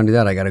 okay, if I want to do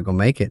that, I got to go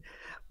make it.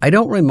 I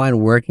don't really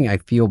mind working. I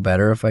feel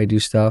better if I do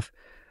stuff.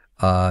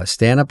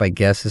 Stand up, I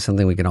guess, is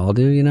something we can all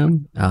do,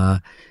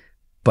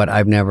 but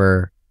I've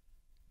never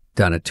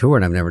done a tour,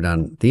 and I've never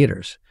done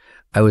theaters.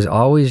 I was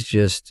always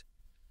just,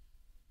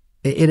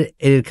 it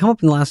had come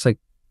up in the last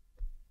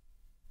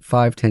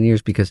 5-10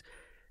 years because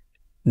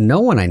no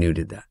one I knew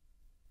did that.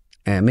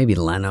 And maybe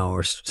Leno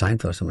or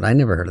Seinfeld or something. I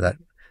never heard of that.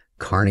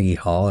 Carnegie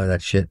Hall or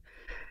that shit.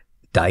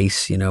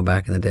 Dice,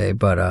 back in the day.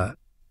 But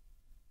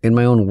in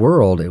my own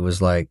world, it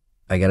was like,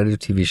 I got to do a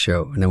TV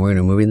show, and then we're going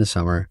to movie in the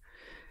summer.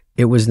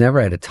 It was never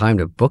at a time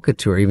to book a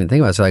tour or even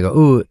think about it. So I go,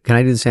 ooh, can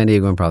I do the San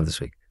Diego Improv this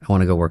week? I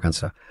want to go work on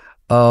stuff.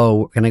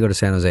 Oh, can I go to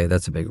San Jose?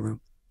 That's a big room.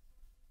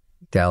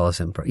 Dallas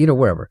Improv,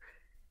 wherever.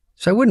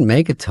 So I wouldn't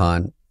make a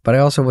ton, but I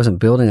also wasn't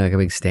building a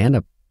big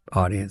stand-up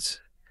audience.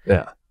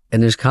 Yeah.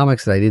 And there's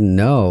comics that I didn't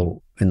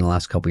know in the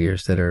last couple of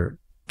years that are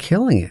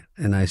killing it.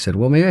 And I said,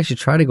 well, maybe I should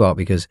try to go out,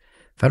 because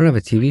if I don't have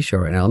a TV show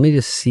right now, let me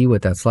just see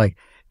what that's like.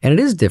 And it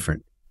is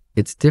different.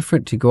 It's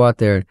different to go out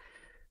there.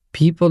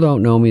 People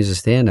don't know me as a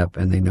stand-up,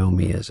 and they know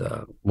me as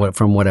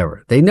from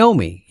whatever. They know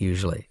me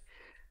usually,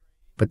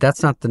 but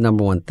that's not the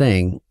number one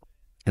thing.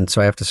 And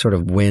so I have to sort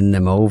of win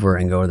them over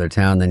and go to their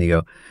town. Then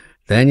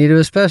you do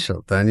a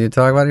special. Then you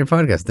talk about your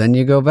podcast. Then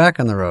you go back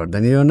on the road.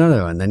 Then you do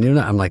another one. Then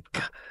I'm like,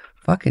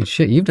 fucking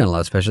shit, you've done a lot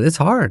of specials. It's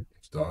hard.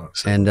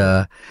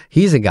 And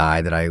he's a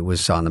guy that I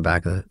saw in the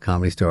back of the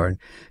Comedy Store. And,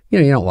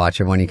 you don't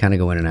watch everyone. You kind of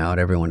go in and out.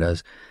 Everyone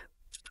does.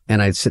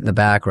 And I'd sit in the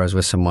back where I was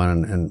with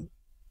someone, and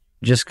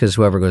just because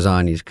whoever goes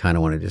on, you kind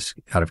of want to just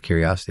out of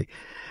curiosity.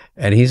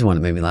 And he's the one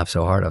that made me laugh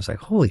so hard. I was like,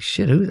 holy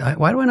shit,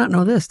 why do I not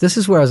know this? This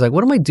is where I was like,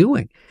 what am I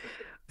doing?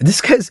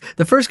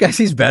 The first guy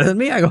sees better than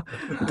me. I go,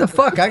 what the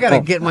fuck? I got to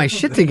get my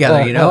shit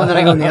together, And then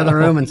I go in the other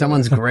room, and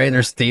someone's great, and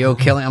there's Theo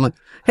killing. I'm like,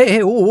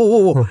 hey,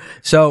 whoa.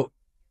 So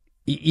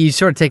you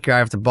sort of take your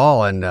eye off the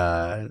ball, and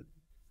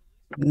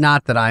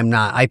not that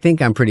I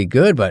think I'm pretty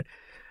good, but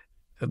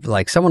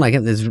like someone like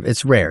him,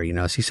 it's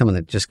rare, see someone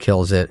that just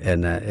kills it,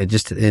 and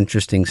just an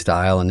interesting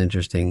style and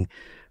interesting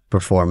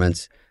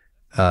performance.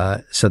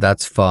 So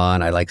that's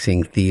fun. I like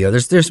seeing Theo.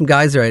 There's some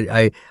guys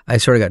there I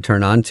sort of got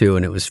turned on to,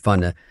 and it was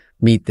fun to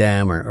meet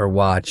them or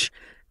watch,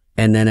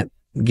 and then it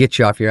gets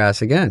you off your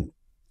ass again.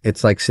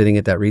 It's like sitting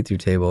at that read-through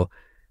table,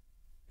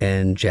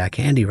 and Jack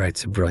Handy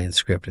writes a brilliant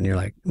script, and you're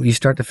like, you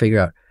start to figure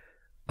out,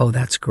 oh,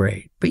 that's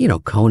great. But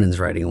Conan's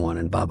writing one,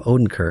 and Bob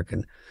Odenkirk,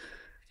 and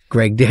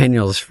Greg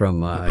Daniels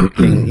from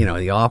King,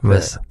 The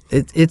Office.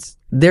 Yeah.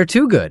 They're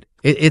too good.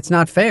 It's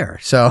not fair.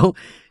 So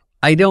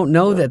I don't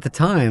know that at the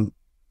time,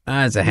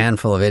 it's a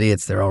handful of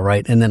idiots. They're all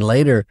right. And then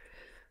later,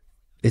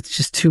 it's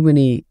just too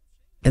many.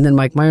 And then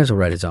Mike Myers will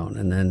write his own,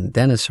 and then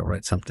Dennis will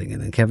write something,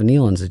 and then Kevin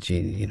Nealon's a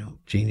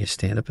genius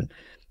stand-up,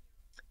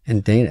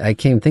 and Dana. I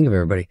can't even think of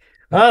everybody.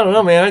 I don't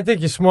know, man. I think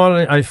you're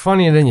smarter,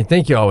 funnier than you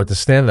think you are with the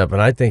stand-up,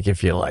 and I think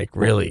if you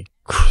really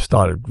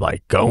started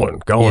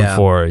going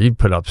for it, you'd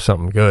put up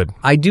something good.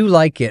 I do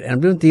like it, and I'm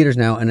doing theaters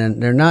now, and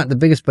then they're not the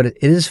biggest, but it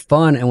is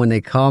fun. And when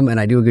they come and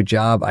I do a good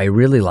job, I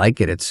really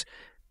like it.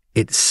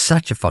 It's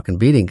such a fucking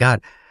beating.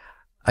 God,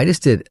 I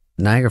just did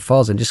Niagara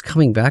Falls, and just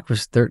coming back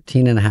was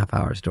 13 and a half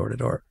hours door to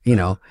door,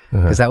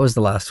 because that was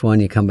the last one.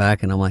 You come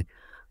back, and I'm like,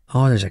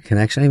 oh, there's a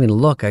connection. I didn't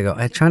even look.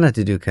 I try not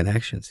to do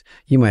connections.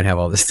 You might have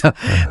all this stuff,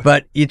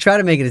 but you try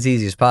to make it as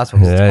easy as possible,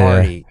 because it's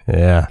already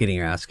getting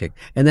your ass kicked.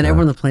 And then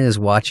everyone on the plane is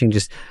watching,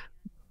 just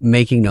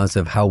making notes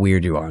of how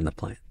weird you are on the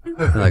plane.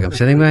 Like, I'm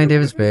sitting behind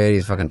David Spade.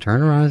 He's fucking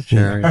turning around his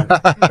chair.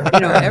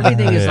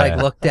 Everything is like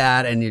looked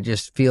at, and you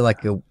just feel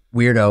like a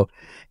weirdo.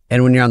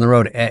 And when you're on the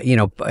road,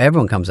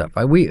 everyone comes up.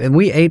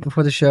 We ate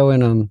before the show,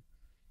 and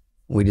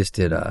we just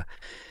did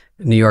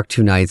New York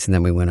 2 nights, and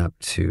then we went up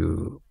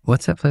to,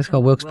 what's that place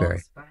called?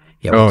 Wilkes-Barre.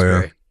 Yeah,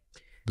 Wilkes-Barre.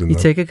 Yeah. You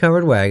take a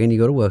covered wagon, you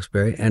go to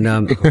Wilkes-Barre, and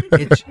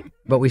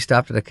but we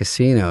stopped at a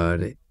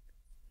casino.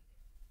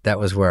 That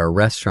was where a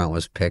restaurant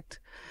was picked.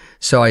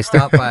 So I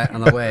stopped by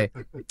on the way,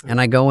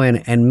 and I go in,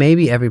 and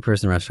maybe every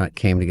person in the restaurant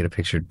came to get a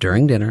picture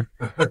during dinner,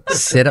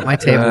 sit at my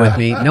table with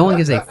me. No one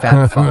gives a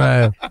fat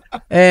fuck.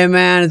 Hey,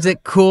 man, is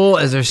it cool?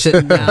 As they're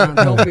sitting down,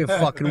 don't be a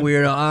fucking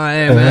weirdo. All right,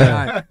 hey,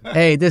 man. All right.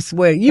 Hey, this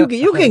way, you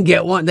can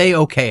get one. They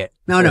okay it.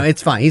 No,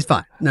 it's fine. He's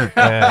fine. No.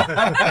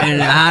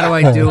 And how do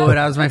I do it?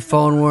 How does my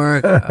phone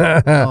work?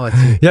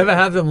 You ever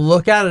have them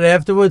look at it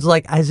afterwards,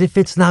 like as if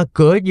it's not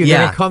good? You're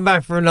gonna come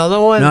back for another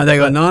one? No, they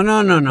go, no,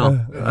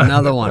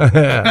 another one.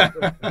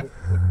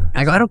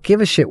 I go, I don't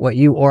give a shit what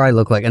you or I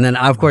look like. And then,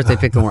 of course, they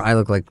pick the one where I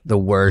look like the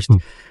worst.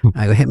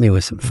 I go, hit me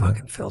with some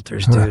fucking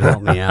filters, dude.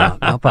 Help me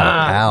out. Help out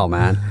a pal,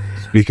 man.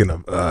 Speaking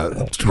of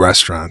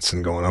restaurants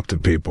and going up to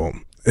people,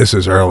 this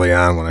is early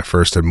on when I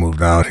first had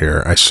moved out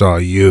here. I saw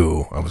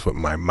you. I was with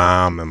my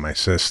mom and my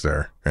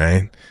sister,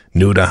 right?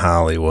 New to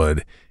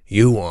Hollywood.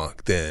 You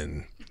walked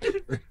in.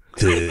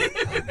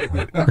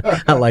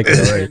 I like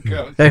it.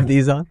 They have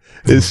these on?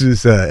 This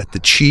is at the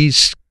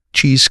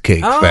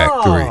Cheesecake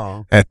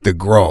Factory at the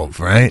Grove,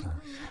 right?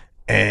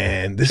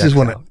 And this is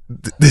when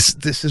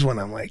this is when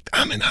I'm like,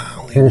 I'm in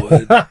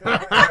Hollywood.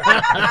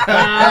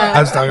 I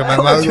was talking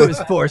about my It was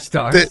 4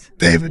 stars.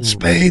 David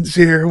Spade's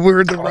here.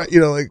 We're in the right,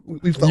 like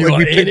we felt like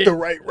we picked the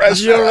right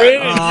restaurant. You're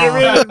in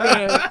it,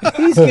 man.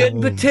 He's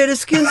getting potato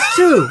skins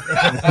too.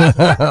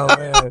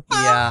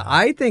 Yeah,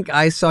 I think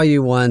I saw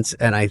you once,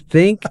 and I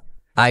think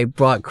I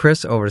brought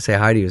Chris over to say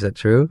hi to you. Is that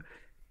true?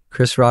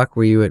 Chris Rock,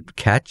 were you at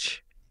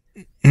Catch?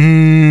 Were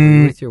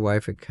you with your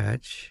wife at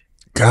Catch?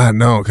 God,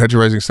 no. Catch a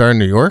Rising Star in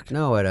New York?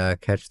 No,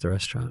 at Catch the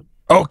restaurant.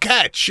 Oh,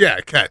 Catch.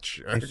 Yeah,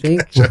 Catch. I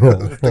think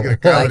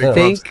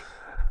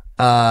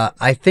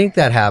I think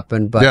that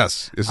happened, but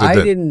yes, I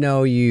didn't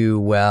know you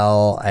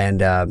well,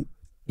 and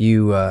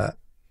you are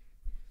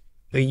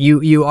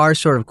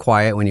sort of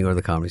quiet when you go to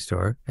the Comedy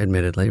Store,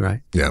 admittedly,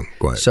 right? Yeah,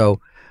 quiet. So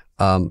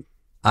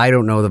I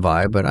don't know the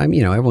vibe, but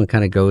everyone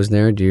kind of goes in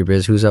there, do your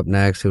biz, who's up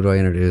next, who do I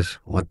introduce,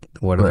 what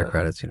are their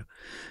credits,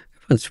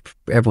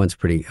 everyone's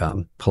pretty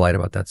polite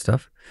about that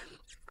stuff.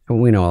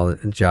 We know all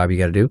the job you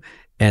got to do,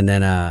 and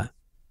then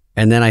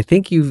I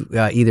think you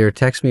either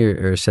text me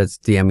or said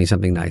DM me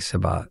something nice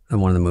about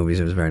one of the movies.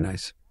 It was very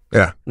nice.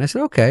 Yeah, and I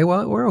said, okay,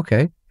 well, we're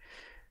okay,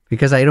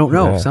 because I don't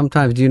know.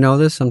 Sometimes, do you know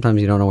this?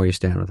 Sometimes you don't know where you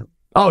stand with it.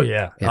 Oh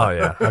yeah.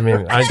 I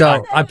mean,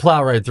 I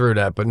plow right through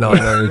that, but no, I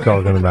know what you're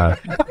talking about.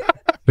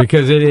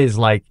 Because it is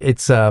like,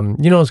 it's,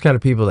 those kind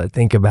of people that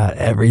think about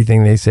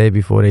everything they say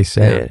before they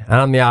say it. And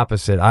I'm the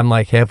opposite. I'm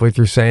like halfway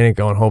through saying it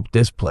going, hope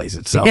this plays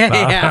itself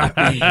out.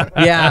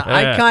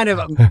 I kind of...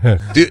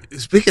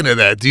 Speaking of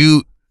that,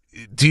 do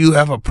you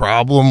have a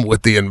problem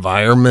with the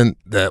environment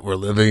that we're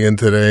living in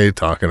today,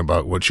 talking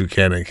about what you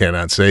can and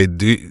cannot say?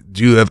 Do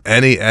you have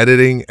any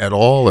editing at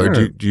all, or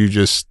do you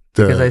just...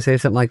 Because I say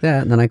something like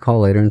that, and then I call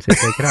later and say,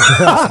 take it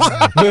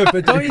out.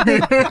 But don't you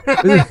think...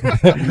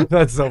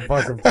 That's so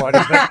fucking funny.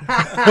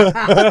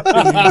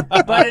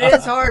 But it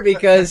is hard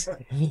because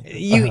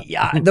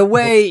the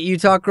way you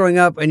talk growing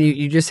up, and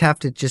you just have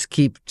to just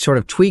keep sort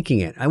of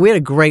tweaking it. And we had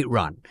a great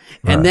run.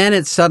 And then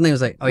it suddenly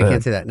was like, oh, you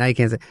can't say that. Now you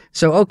can't say...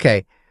 So,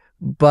 okay.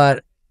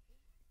 But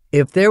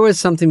if there was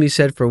something to be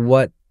said for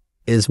what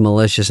is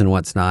malicious and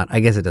what's not,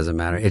 I guess it doesn't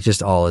matter. It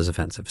just all is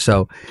offensive.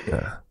 So...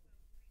 Yeah.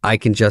 I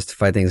can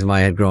justify things in my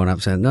head growing up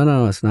saying,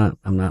 no, it's not.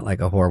 I'm not like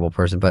a horrible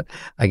person, but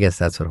I guess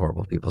that's what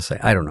horrible people say.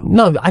 I don't know.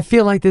 No, I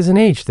feel like there's an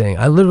age thing.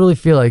 I literally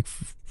feel like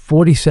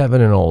 47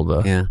 and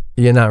older,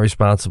 you're not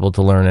responsible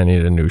to learn any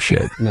of the new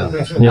shit. No.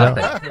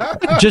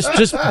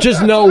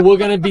 Just know we're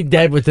going to be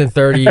dead within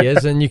 30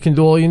 years and you can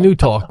do all your new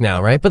talk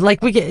now, right? But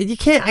like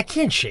I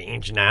can't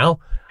change now.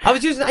 I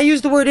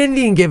used the word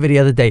Indian giver the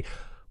other day.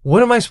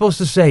 What am I supposed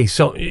to say?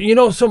 So,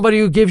 somebody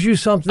who gives you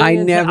something. I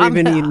never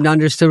even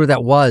understood what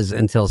that was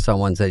until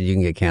someone said you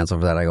can get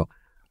canceled for that. I go,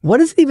 what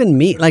does it even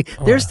mean? Like,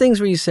 there's things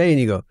where you say and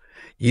you go,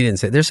 you didn't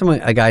say. There's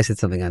a guy said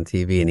something on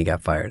TV and he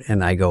got fired.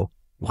 And I go,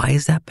 why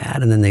is that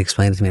bad? And then they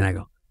explain it to me and I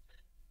go,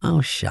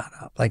 oh, shut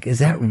up. Like, is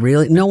that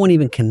really? No one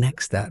even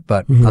connects that,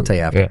 but I'll tell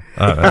you after.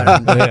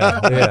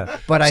 Yeah.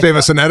 But save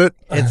us an edit?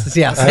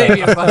 Save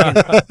you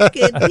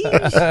fucking.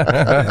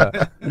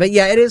 But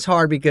yeah, it is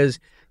hard because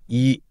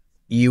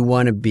you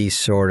want to be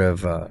sort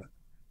of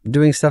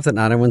doing stuff that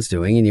not everyone's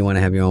doing, and you want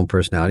to have your own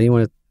personality. You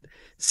want to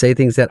say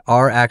things that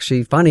are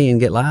actually funny and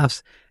get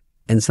laughs.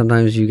 And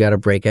sometimes you got to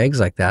break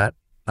eggs like that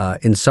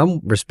in some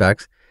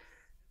respects.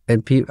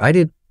 And I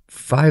did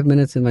 5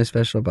 minutes in my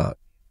special about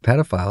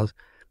pedophiles,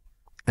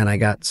 and I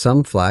got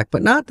some flack,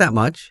 but not that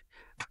much.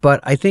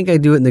 But I think I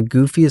do it in the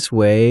goofiest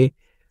way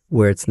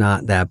where it's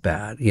not that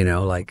bad.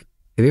 Like,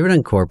 have you ever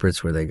done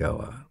corporates where they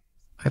go,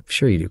 I'm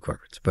sure you do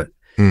corporates, but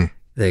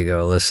they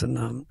go,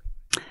 listen,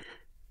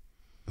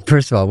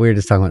 first of all, we were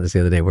just talking about this the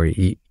other day where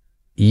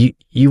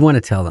you want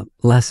to tell them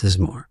less is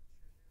more.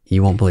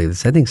 You won't believe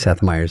this. I think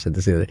Seth Meyers said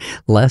this the other day.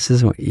 Less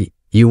is more.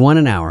 You want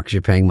an hour because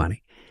you're paying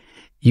money.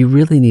 You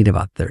really need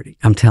about 30.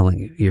 I'm telling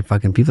you,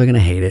 people are going to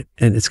hate it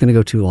and it's going to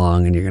go too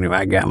long and you're going to,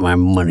 I got my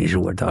money's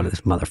worth out of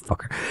this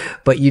motherfucker.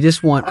 But you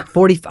just want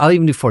 40. I'll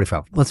even do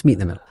 45. Let's meet in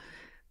the middle.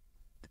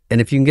 And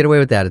if you can get away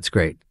with that, it's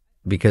great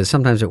because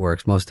sometimes it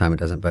works. Most of the time it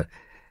doesn't, but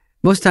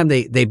most of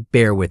the time they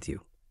bear with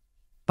you.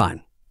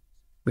 Fine.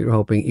 We were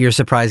hoping you're a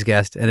surprise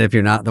guest. And if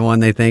you're not the one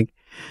they think,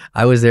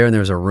 I was there and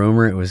there was a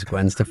rumor it was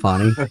Gwen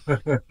Stefani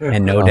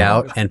and No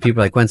Doubt. And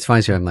people are like, Gwen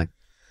Stefani's here. I'm like,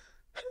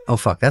 oh,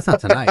 fuck, that's not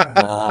tonight.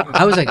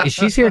 I was like, is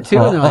she here too?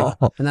 And they're like,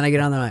 and then I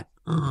get on there like,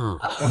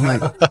 I'm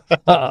like,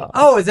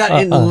 oh, is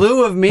that in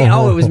lieu of me?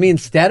 Oh, it was me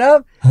instead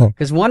of?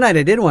 Because one night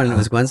I did one, and it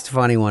was Gwen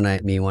Stefani one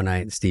night, me one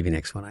night, Stevie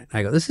Nicks one night.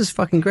 I go, this is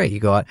fucking great. You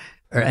go out,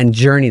 and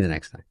Journey the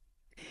next night.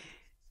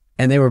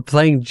 And they were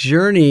playing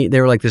Journey.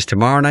 They were like, this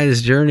tomorrow night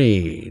is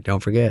Journey.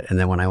 Don't forget. And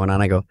then when I went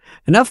on, I go,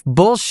 enough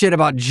bullshit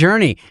about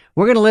Journey.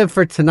 We're going to live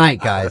for tonight,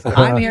 guys.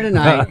 I'm here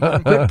tonight.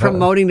 Quit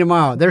promoting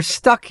tomorrow. They're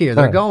stuck here.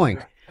 They're going.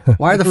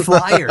 Why are the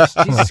flyers?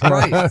 Jesus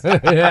Christ.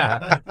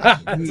 Yeah.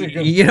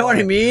 You know what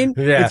I mean?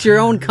 Yeah. It's your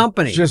own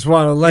company. Just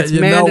want to let It's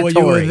you know what you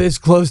were mandatory. this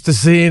close to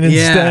seeing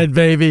instead,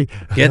 baby.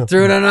 Get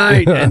through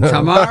tonight, and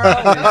tomorrow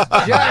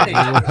is Journey.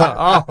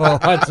 Oh,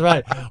 that's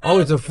right. Oh,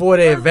 it's a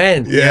 4-day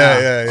event.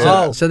 Yeah.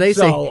 Oh, So they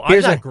say,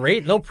 here's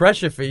great. No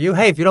pressure for you.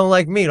 Hey, if you don't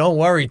like me, don't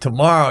worry.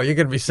 Tomorrow you're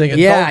gonna be singing.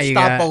 Yeah, Don't you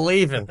stop got-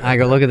 believing. I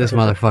go, look at this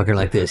motherfucker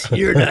like this.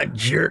 You're not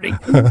Journey.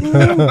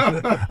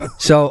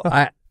 So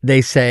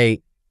they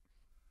say,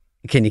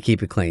 can you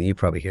keep it clean? You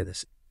probably hear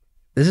this.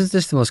 This is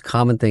just the most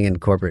common thing in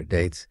corporate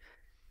dates.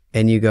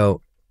 And you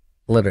go,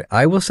 literally,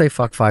 I will say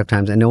fuck 5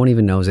 times and no one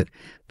even knows it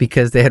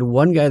because they had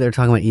one guy there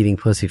talking about eating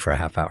pussy for a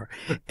half hour.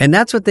 And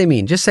that's what they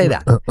mean. Just say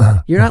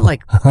that. You're not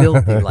like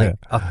filthy, like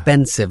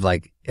offensive,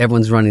 like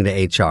everyone's running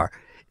to HR.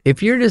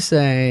 If you're just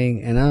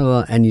saying,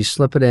 and you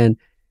slip it in,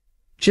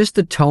 just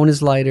the tone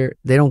is lighter.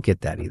 They don't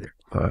get that either.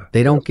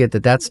 They don't get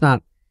that. That's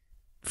not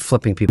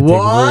flipping people.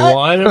 What?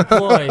 One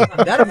employee.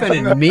 That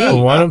offended me.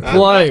 One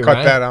employee. Cut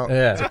right? that out.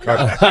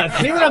 Yeah.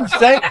 See what I'm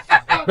saying?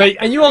 Right.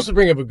 And you also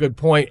bring up a good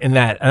point in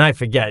that, and I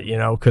forget,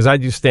 because I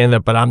do stand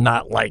up, but I'm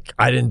not like,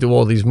 I didn't do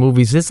all these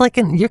movies. It's like,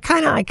 you're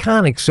kind of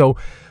iconic. So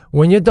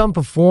when you're done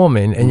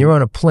performing and you're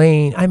on a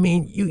plane, I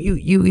mean,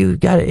 you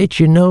got to itch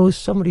your nose.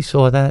 Somebody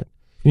saw that.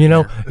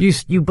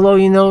 You blow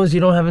your nose, you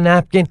don't have a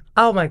napkin.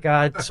 Oh my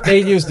God,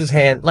 Spade used his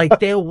hand. Like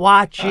they're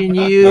watching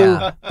you.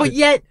 Yeah. But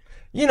yet,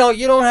 you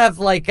don't have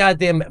like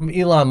goddamn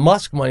Elon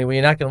Musk money where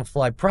you're not going to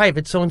fly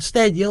private. So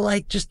instead, you're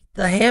like just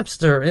a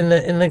hamster in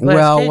the glass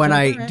Well, cage. when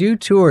I do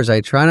tours,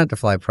 I try not to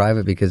fly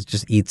private because it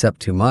just eats up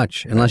too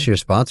much, unless you're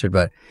sponsored.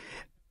 But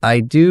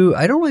I don't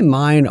really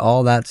mind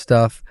all that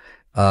stuff.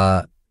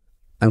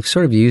 I'm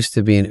sort of used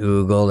to being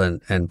oogled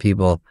and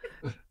people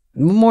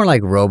more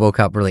like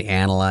RoboCop really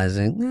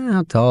analyzing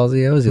how tall is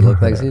he? What does he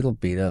look like? He'll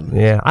beat him.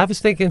 Yeah, I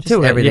was thinking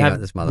too. everything You about have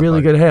this motherfucker.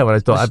 really good hair. But I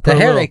thought I'd The put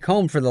hair a they little,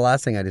 combed for the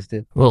last thing I just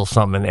did. little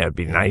something in there would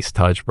be a nice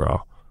touch,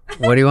 bro.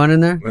 What do you want in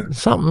there?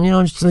 Something,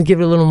 just to give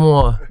it a little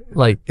more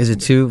like. Is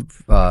it too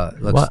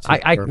looks too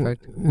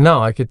perfect?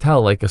 No, I could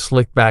tell like a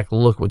slick back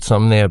look with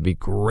something there would be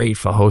great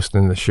for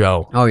hosting the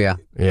show. Oh yeah.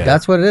 Yeah.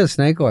 That's what it is.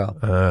 Snake oil.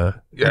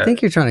 Yeah. I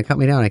think you're trying to cut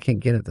me down. I can't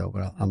get it though.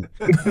 But I'm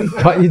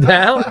Cut you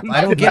down?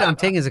 I don't get it. I'm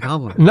taking it as a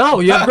compliment. No,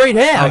 you have great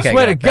hair. Okay, I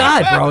swear to good.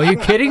 God, bro. Are you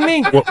kidding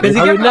me? Because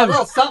he I gave would me a never.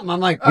 little something. I'm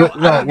like, I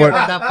don't get what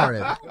that part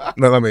is.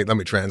 No, let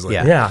me translate.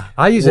 Yeah. Yeah,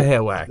 I use a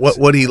hair wax.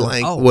 What he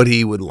like? Oh. What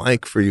he would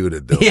like for you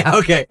to do, Yeah.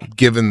 Okay.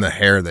 given the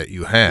hair that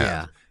you have,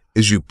 Yeah.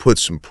 is you put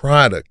some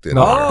product in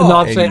No, there. no,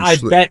 I'm and saying you I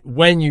slip- bet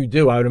when you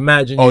do, I would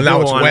imagine. Oh, you now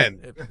do it's on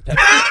when. No,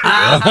 I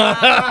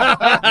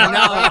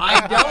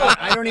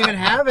don't. I don't even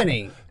have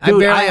any. I Dude,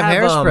 barely I have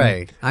have,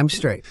 hairspray. I'm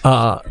straight.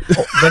 Uh,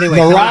 But anyway,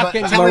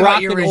 Moroccan- tell me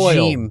about your Moroccan oil.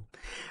 regime.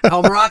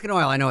 Oh, Moroccan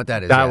oil. I know what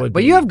that is. That yeah. would But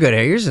be- you have good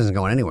hair. Yours isn't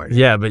going anywhere.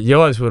 yeah, but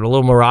yours with a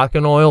little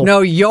Moroccan oil.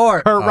 No,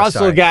 your Kurt Russell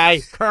sorry.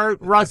 guy. Kurt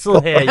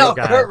Russell hair. No, you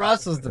got. Kurt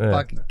Russell's the Yeah.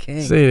 fucking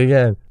king. See it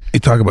again. You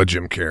talk about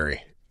Jim Carrey,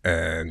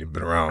 and you've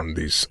been around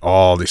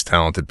all these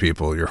talented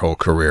people your whole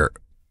career.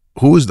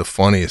 Who is the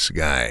funniest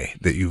guy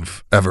that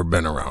you've ever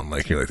been around?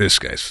 Like you're like this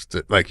guy's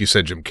like you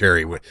said, Jim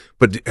Carrey.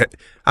 But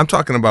I'm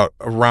talking about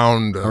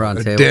around Around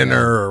a table,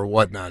 dinner or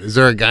whatnot. Is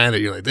there a guy that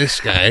you're like this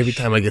guy every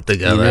time I get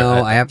together?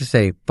 I have to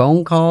say,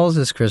 phone calls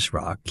is Chris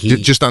Rock.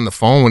 Just on the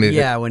phone when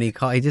Yeah, when he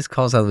just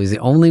calls out. He's the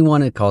only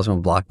one that calls from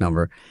a block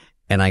number,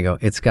 and I go,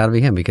 it's got to be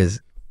him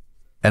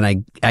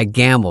and I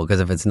gamble because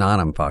if it's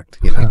not, I'm fucked.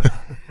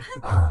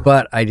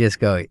 But I just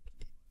go,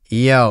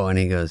 yo, and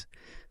he goes,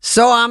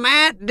 so I'm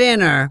at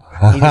dinner.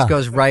 He just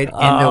goes right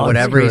into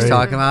whatever he's great.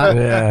 talking about,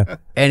 Yeah.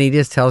 and he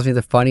just tells me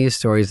the funniest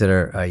stories that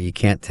are you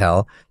can't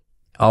tell.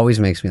 Always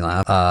makes me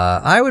laugh.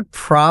 I would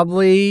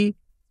probably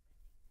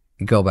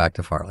go back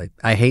to Farley.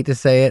 I hate to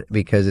say it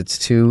because it's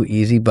too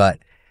easy, but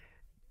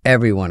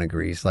everyone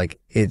agrees. Like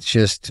it's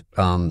just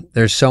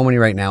there's so many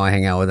right now I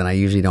hang out with, and I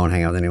usually don't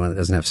hang out with anyone that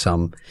doesn't have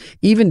some.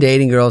 Even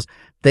dating girls,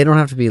 they don't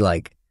have to be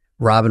like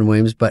Robin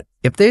Williams, but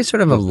if they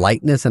sort of have a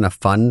lightness and a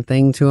fun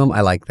thing to them,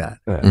 I like that.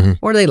 Yeah.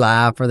 Or they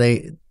laugh, or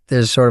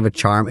there's sort of a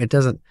charm. They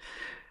don't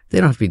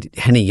have to be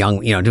Henny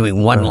Young,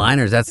 doing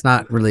one-liners. That's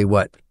not really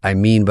what I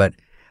mean, but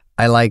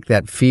I like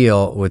that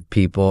feel with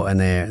people, and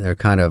they're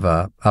kind of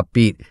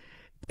upbeat.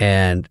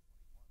 And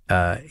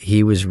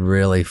he was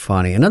really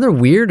funny. Another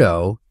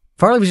weirdo.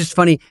 Farley was just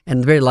funny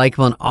and very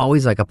likable, and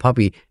always like a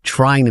puppy,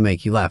 trying to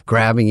make you laugh,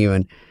 grabbing you,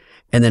 and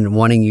then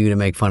wanting you to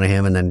make fun of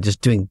him, and then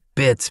just doing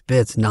bits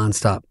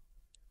nonstop.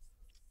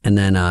 And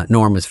then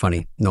Norm is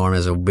funny. Norm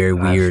is a very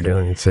weird,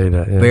 You'd say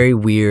that. Yeah. very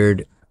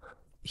weird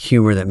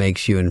humor that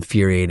makes you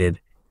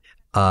infuriated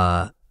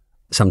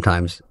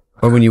sometimes,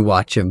 or when you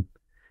watch him.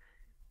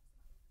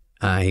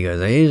 He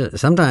goes,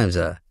 sometimes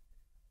I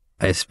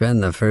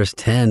spend the first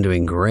 10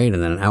 doing great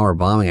and then an hour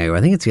bombing. I go,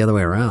 I think it's the other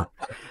way around.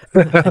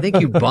 I think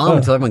you bomb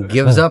until everyone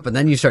gives up and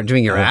then you start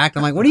doing your act.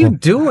 I'm like, what are you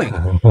doing?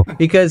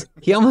 Because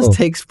he almost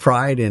takes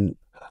pride in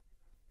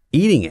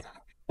eating it.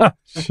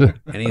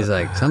 And he's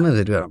like, sometimes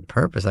I do it on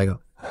purpose. I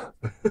go,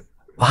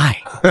 why?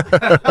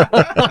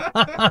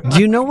 Do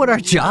you know what our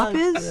job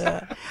is?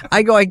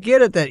 I go, I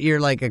get it that you're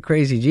like a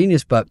crazy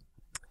genius, but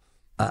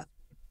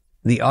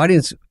the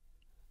audience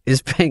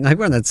is paying, like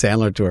we're on that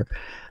Sandler tour.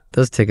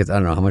 Those tickets, I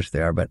don't know how much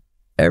they are, but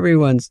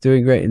everyone's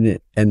doing great.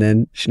 And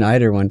then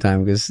Schneider one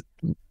time, because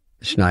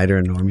Schneider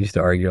and Norm used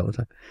to argue all the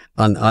time,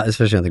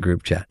 especially on the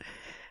group chat.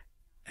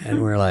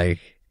 And we're like,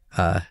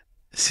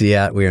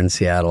 Seattle, we were in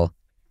Seattle,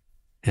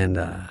 and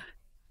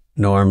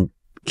Norm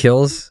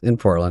kills in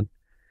Portland,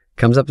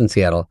 comes up in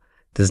Seattle,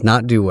 does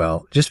not do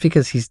well, just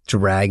because he's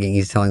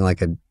telling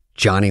like a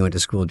Johnny went to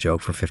school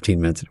joke for 15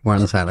 minutes. We're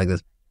on the side like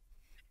this.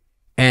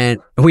 And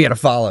we had to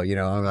follow,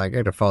 I'm like, I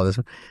had to follow this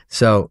one.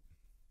 So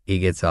he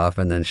gets off,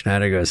 and then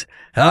Schneider goes,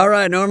 all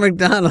right, Norm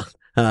MacDonald,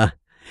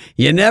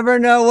 you never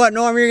know what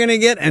Norm you're going to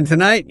get, and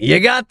tonight,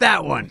 you got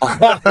that one.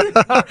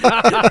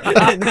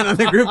 And then on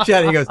the group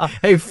chat, he goes,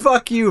 hey,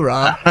 fuck you,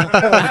 Rob.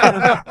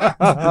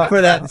 For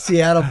that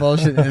Seattle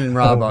bullshit. And then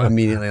Rob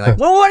immediately like,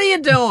 well, what are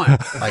you doing?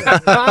 Like,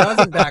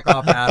 doesn't back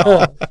off at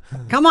all.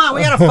 Come on,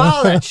 we got to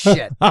follow that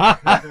shit.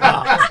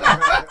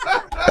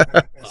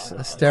 It's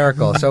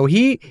hysterical. So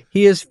he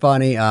is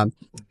funny.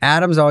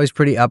 Adam's always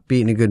pretty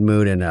upbeat, in a good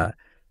mood, and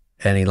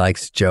he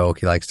likes to joke.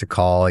 He likes to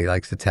call. He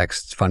likes to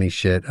text funny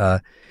shit.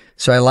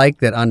 So I like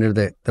that under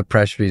the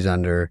pressure he's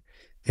under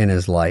in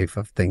his life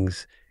of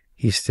things,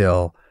 he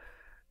still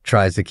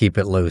tries to keep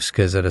it loose,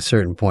 because at a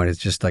certain point, it's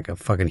just like a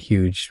fucking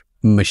huge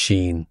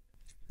machine.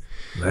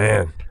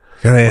 Man.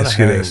 Can I ask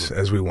you this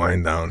as we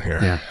wind down here?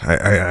 Yeah.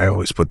 I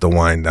always put the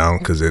wind down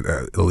because it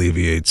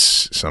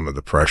alleviates some of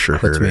the pressure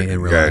Puts here. me and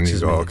And you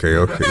relaxes go, me. okay.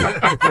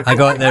 I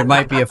go, there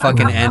might be a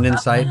fucking end in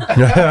sight.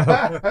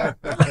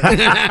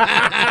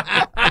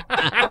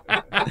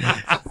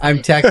 I'm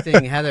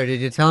texting Heather, did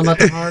you tell him about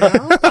the hard out?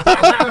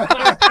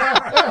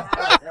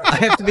 I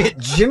have to be at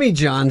Jimmy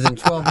John's in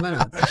 12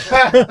 minutes.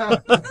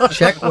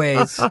 Check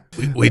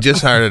Waze. We just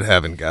started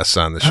having guests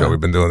on the show. We've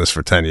been doing this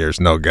for 10 years,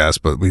 no guests,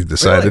 but we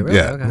decided, Really?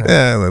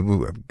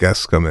 Okay.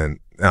 Guests come in.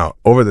 Now,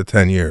 over the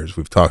 10 years,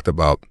 we've talked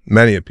about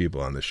many of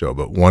people on the show,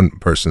 but one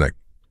person that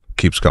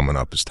keeps coming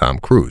up is Tom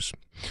Cruise.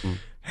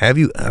 Have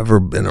you ever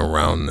been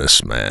around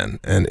this man?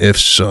 And if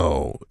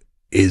so,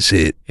 is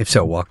it... If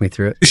so, walk me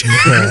through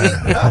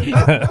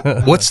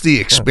it. What's the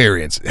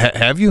experience?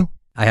 Have you?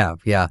 I have,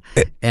 yeah.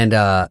 And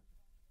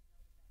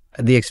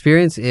the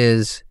experience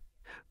is,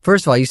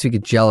 first of all, I used to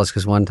get jealous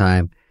because one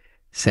time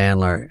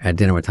Sandler had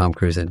dinner with Tom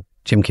Cruise and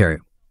Jim Carrey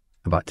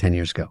about 10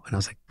 years ago. And I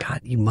was like,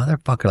 God, you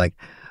motherfucker, like,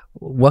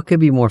 what could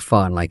be more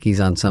fun? Like, he's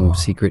on some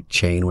secret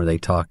chain where they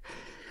talk.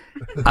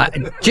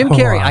 Jim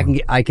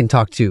Carrey, I can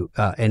talk to,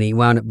 and he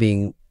wound up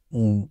being,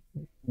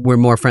 we're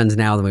more friends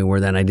now than we were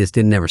then. I just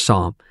never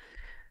saw him.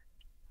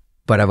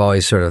 But I've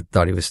always sort of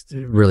thought he was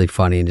really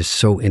funny and just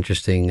so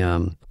interesting,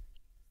 and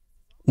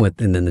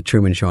then the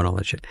Truman Show and all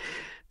that shit.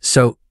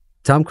 So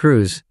Tom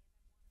Cruise,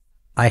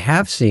 I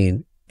have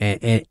seen,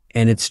 and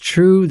it's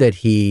true that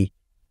he,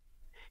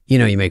 you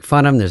make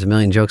fun of him. There's a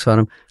million jokes on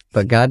him,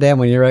 but goddamn,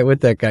 when you're right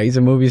with that guy, he's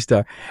a movie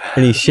star.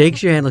 And he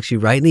shakes your hand, looks you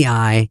right in the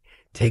eye,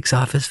 takes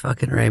off his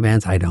fucking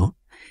Ray-Bans. I don't.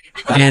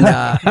 And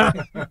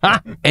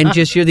and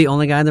just, you're the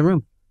only guy in the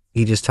room.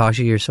 He just talks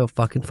to you. You're so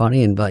fucking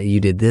funny, and you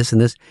did this and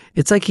this.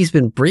 It's like he's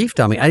been briefed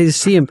on me. I just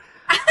see him.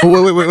 Wait,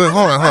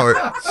 hold on.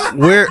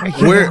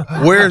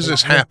 Where is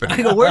this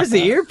happening? I go, where's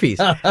the earpiece?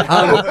 This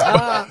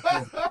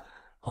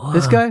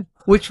guy?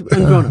 Which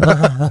I'm going okay.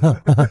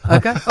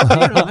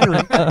 I know.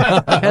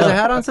 Has a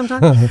hat on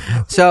sometimes.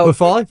 So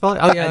Farley?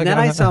 Oh, yeah. and then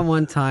I saw him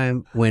one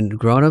time when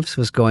Grown Ups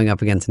was going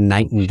up against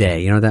Night and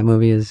Day. You know what that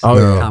movie is? Oh,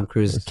 yeah. Tom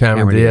Cruise.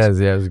 Cameron Diaz.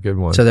 Yeah, it was a good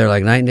one. So they're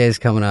like, Night and Day is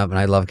coming up, and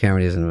I love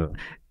Cameron Diaz in the movie.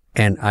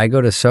 And I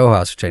go to Soho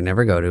House, which I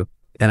never go to,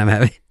 and I'm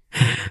having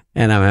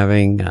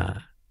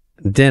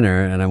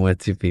dinner, and I'm with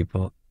two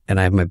people, and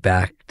I have my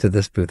back to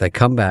this booth. I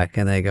come back,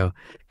 and they go,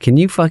 "Can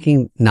you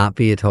fucking not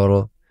be a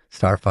total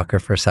star fucker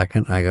for a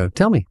second?" I go,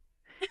 "Tell me."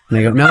 And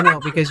they go, no,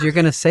 because you're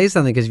going to say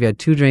something because you've had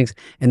 2 drinks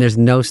and there's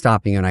no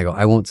stopping you. And I go,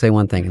 I won't say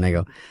one thing. And they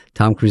go,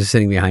 Tom Cruise is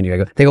sitting behind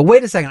you. They go,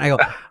 wait a second. I go,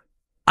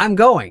 I'm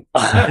going.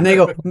 And they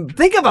go,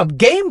 think of a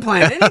game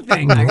plan,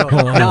 anything. I go,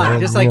 none,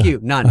 just like you,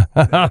 none.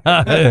 He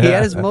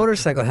had his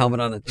motorcycle helmet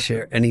on the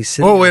chair and he's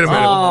sitting. Oh, wait a minute.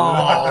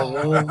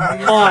 Oh,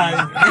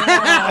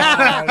 my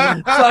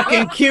God.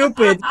 Fucking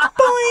Cupid.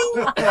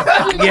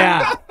 Boing.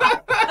 Yeah.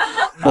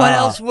 What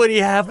else would he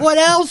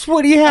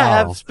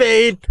have?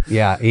 Spade?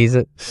 Yeah,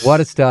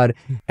 what a stud.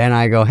 And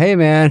I go, hey,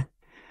 man,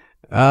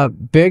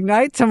 big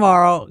night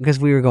tomorrow, because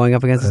we were going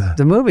up against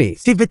the movie.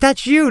 See, but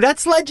that's you.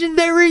 That's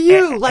legendary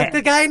you. Like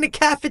the guy in the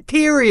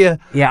cafeteria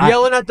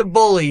yelling at the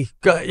bully.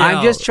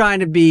 I'm just trying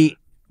to be,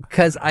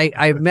 because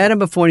I met him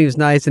before and he was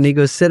nice, and he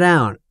goes, sit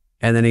down.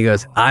 And then he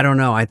goes, I don't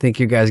know. I think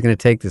you guys are going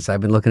to take this. I've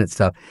been looking at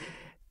stuff.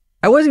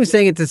 I wasn't even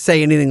saying it to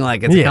say anything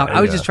like it's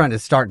I was yeah. just trying to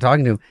start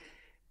talking to him.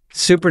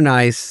 Super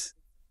nice.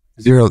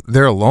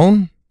 They're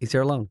alone? He's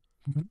there alone.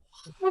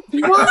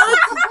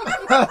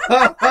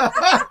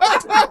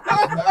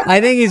 I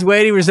think he's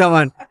waiting for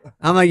someone.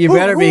 I'm like, you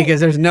better be, because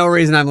there's no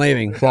reason I'm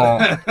leaving. So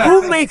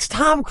Who makes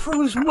Tom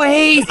Cruise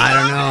wait? I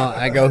don't know.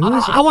 I go,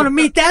 I want to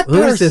meet that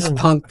person. who's this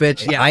punk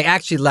bitch? Yeah, I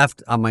actually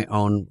left on my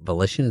own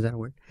volition. Is that a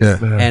word? Yeah.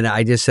 And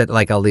I just said,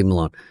 like, I'll leave him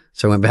alone.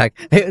 So I went back.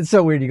 It's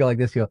so weird. You go like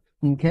this. You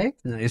go, okay.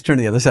 And I just turn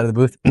to the other side of the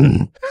booth.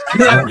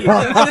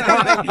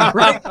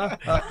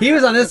 Right? He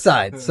was on this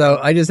side. So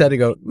I just had to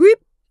go, whoop.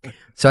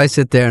 So I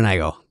sit there and I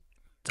go,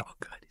 it's all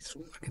good. He's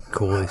fucking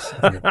cool.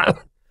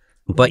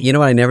 But you know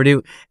what I never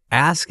do?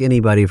 Ask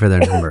anybody for their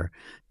number.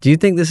 Do you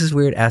think this is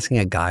weird, asking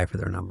a guy for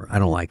their number? I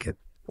don't like it.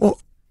 Well,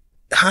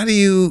 how do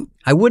you...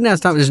 I wouldn't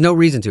ask Tom. There's no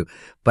reason to.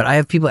 But I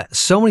have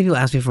so many people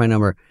ask me for my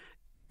number.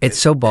 It's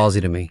so ballsy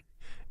to me.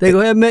 They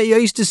go, hey, man, I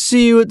used to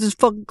see you at this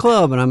fucking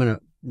club. And I'm in a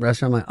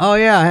restaurant. I'm like, oh,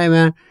 yeah, hey,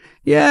 man.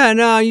 Yeah,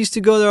 no, I used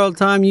to go there all the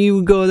time. You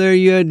would go there.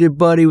 You had your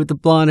buddy with the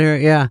blonde hair.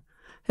 Yeah.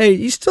 Hey,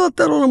 you still at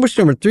that old number? What's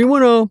your number?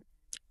 310.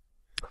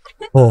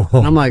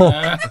 And I'm like,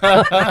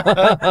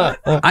 I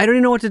don't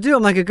even know what to do.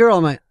 I'm like a girl.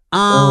 I'm like,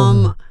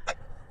 and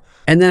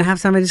then half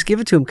the time I just give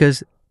it to him,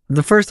 because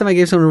the first time I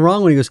gave someone the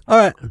wrong one, he goes, all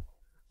right,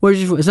 where's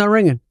your phone? It's not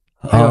ringing.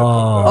 I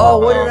go, oh,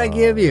 what did I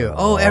give you?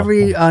 Oh,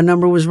 every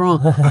number was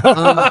wrong. It's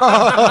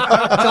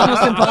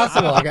almost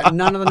impossible. I got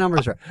none of the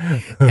numbers right.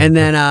 And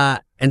then,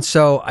 and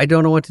so I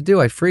don't know what to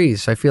do. I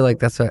freeze. I feel like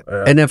that's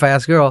and if I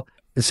ask a girl,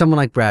 it's someone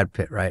like Brad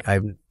Pitt, right?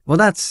 Well,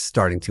 that's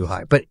starting too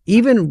high. But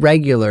even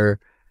regular,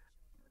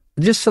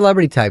 just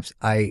celebrity types,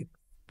 I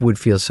would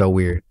feel so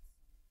weird.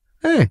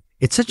 Hey,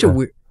 it's such a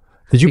weird.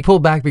 Did you pull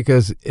back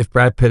because if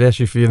Brad Pitt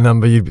asked you for your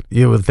number,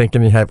 you were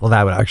thinking in your head, well,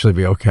 that would actually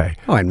be okay?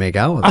 Oh, I'd make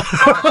out with him.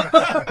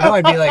 No,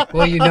 I'd be like,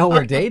 well, you know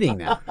we're dating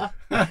now.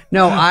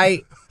 No,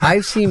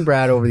 I've seen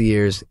Brad over the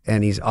years,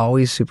 and he's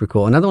always super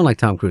cool. Another one like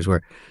Tom Cruise,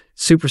 where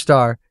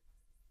superstar,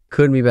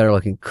 couldn't be better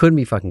looking, couldn't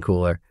be fucking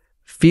cooler,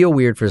 feel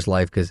weird for his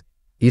life, because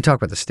you talk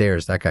about the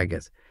stares that guy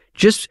gets.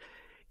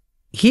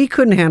 He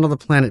couldn't handle the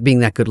planet being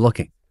that good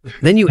looking.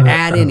 Then you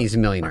add in he's a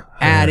millionaire,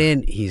 add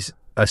in he's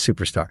a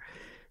superstar.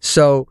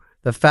 So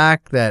the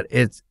fact that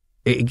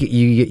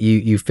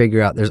you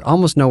figure out there's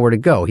almost nowhere to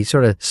go. He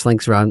sort of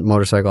slinks around,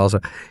 motorcycle also,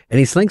 and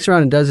he slinks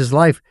around and does his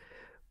life.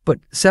 But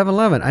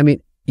 7-Eleven, I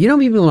mean, you know,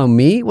 people know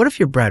me. What if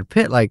you're Brad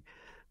Pitt? Like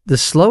the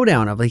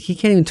slowdown of like, he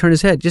can't even turn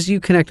his head. Just you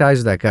connect eyes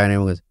with that guy and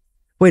everyone goes,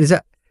 wait, is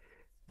that?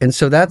 And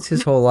so that's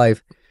his whole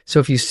life. So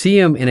if you see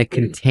him in a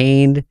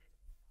contained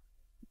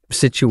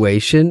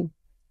situation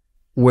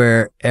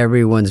where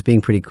everyone's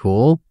being pretty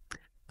cool,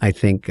 I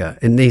think,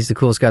 and he's the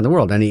coolest guy in the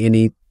world, and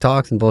he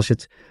talks and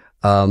bullshits.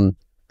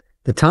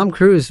 The Tom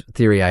Cruise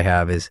theory I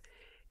have is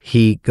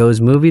he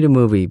goes movie to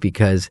movie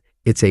because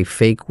it's a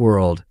fake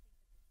world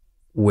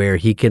where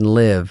he can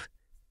live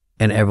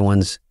and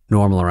everyone's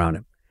normal around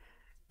him.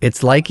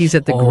 It's like he's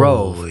at the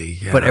Grove,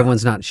 but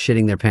everyone's not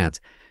shitting their pants.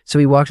 So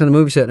he walks on the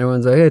movie set and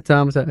everyone's like, hey,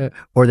 Tom, what's that?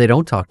 Or they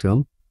don't talk to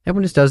him.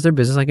 Everyone just does their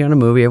business like you're in a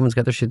movie. Everyone's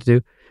got their shit to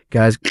do.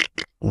 Guys,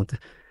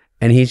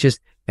 and he's just,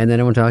 and then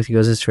everyone talks, he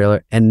goes to his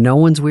trailer, and no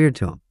one's weird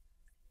to him.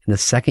 And the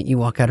second you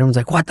walk out, everyone's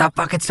like, what the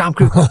fuck, it's Tom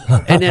Cruise.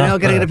 And then,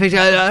 can I get a picture?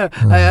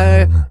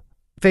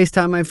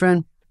 FaceTime, my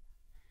friend.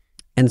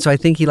 And so I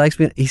think he likes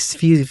me. He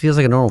feels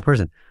like a normal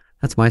person.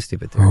 That's my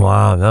stupid theory.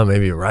 Wow, no,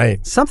 maybe you're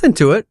right. Something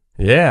to it.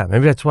 Yeah,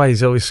 maybe that's why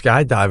he's always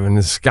skydiving.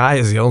 The sky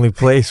is the only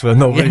place where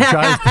nobody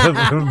tries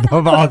to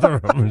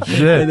bother him.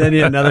 Shit. And then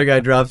another guy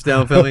drops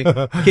down filming.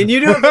 Can you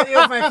do a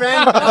video with my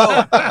friend?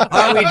 Oh,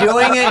 are we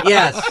doing it?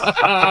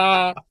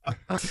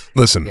 Yes.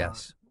 Listen.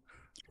 Yes.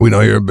 We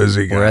know you're a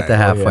busy guy. We're at the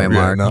halfway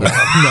mark. No. No,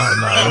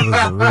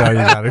 listen, we know you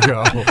gotta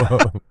go.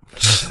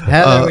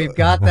 Heather, we've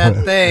got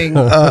that thing.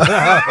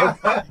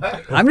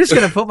 I'm just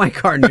going to put my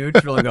car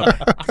neutral and go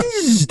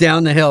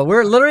down the hill.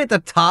 We're literally at the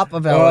top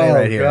of LA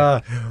right here.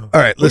 God.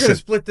 All right, We're listen. going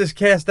to split this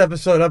cast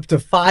episode up to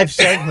 5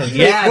 segments.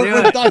 Yeah,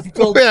 we're done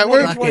till Yeah,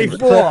 we're 2024.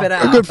 clip it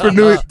out. We're good for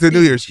New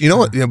Year's. You know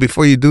what?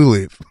 Before you do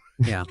leave,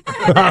 Yeah.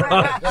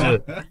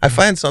 I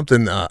find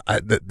something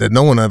that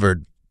no one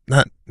ever,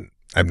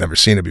 I've never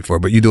seen it before,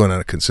 but you do it on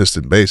a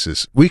consistent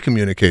basis. We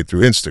communicate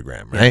through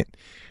Instagram, right?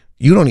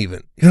 You don't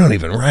even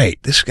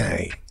write. This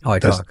guy, I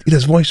talk. He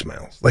does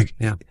voicemails. Like,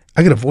 Yeah.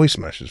 I get a voice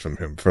message from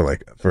him for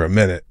a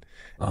minute,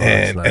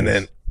 that's nice. and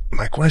then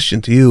my question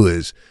to you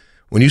is,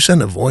 when you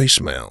send a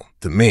voicemail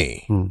to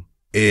me,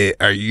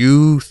 are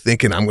you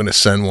thinking I'm going to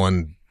send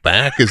one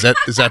back? Is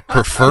that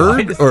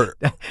preferred or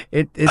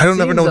It I don't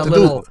ever know what to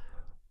do.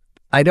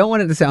 I don't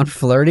want it to sound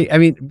flirty. I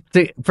mean,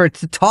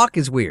 to talk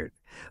is weird,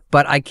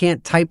 but I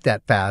can't type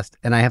that fast,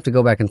 and I have to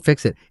go back and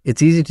fix it.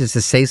 It's easy just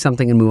to say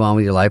something and move on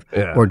with your life,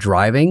 or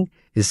driving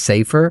is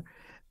safer.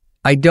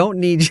 I don't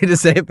need you to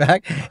say it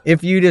back.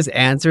 If you just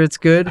answer, it's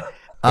good.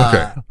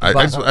 Okay. I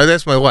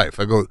asked my wife.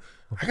 I go,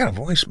 I got a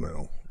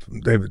voicemail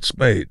from David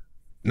Spade.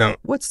 Now,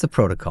 What's the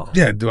protocol?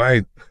 yeah, do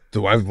I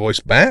Do I voice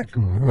back,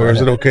 or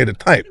is it okay to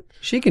type?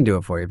 She can do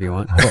it for you if you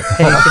want.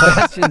 Hey,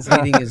 Sebastian's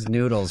eating his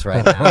noodles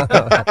right now,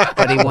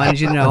 but he wanted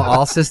you to know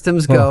all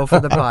systems go for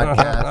the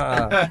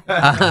podcast.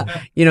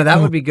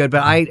 That would be good.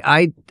 But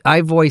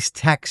I voice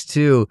text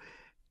too,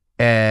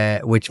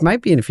 which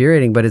might be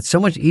infuriating, but it's so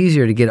much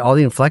easier to get all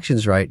the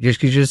inflections right just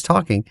because you're just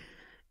talking.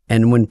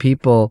 And when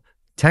people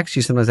text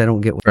you, sometimes I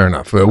don't get. Fair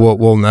enough.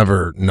 We'll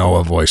never know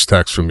a voice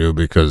text from you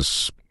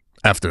because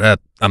after that,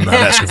 I'm not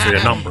asking for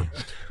your number.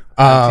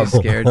 I'm too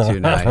scared to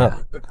now. Yeah.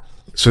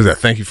 So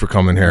thank you for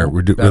coming here.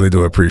 We really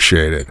do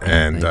appreciate it.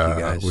 And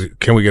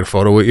can we get a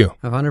photo with you?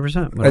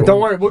 100%. And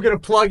don't worry, we're gonna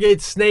plug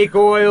it. Snake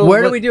oil.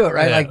 Where do we do it?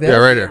 Right like this? Yeah,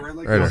 right here.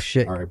 Like Right Oh here.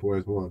 shit! All right,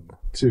 boys. 1,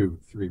 2,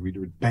 3. We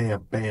do it.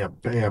 Bam, bam,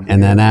 bam.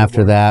 And then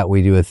after that,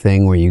 we do a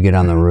thing where you get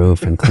on the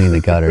roof and clean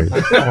the gutters.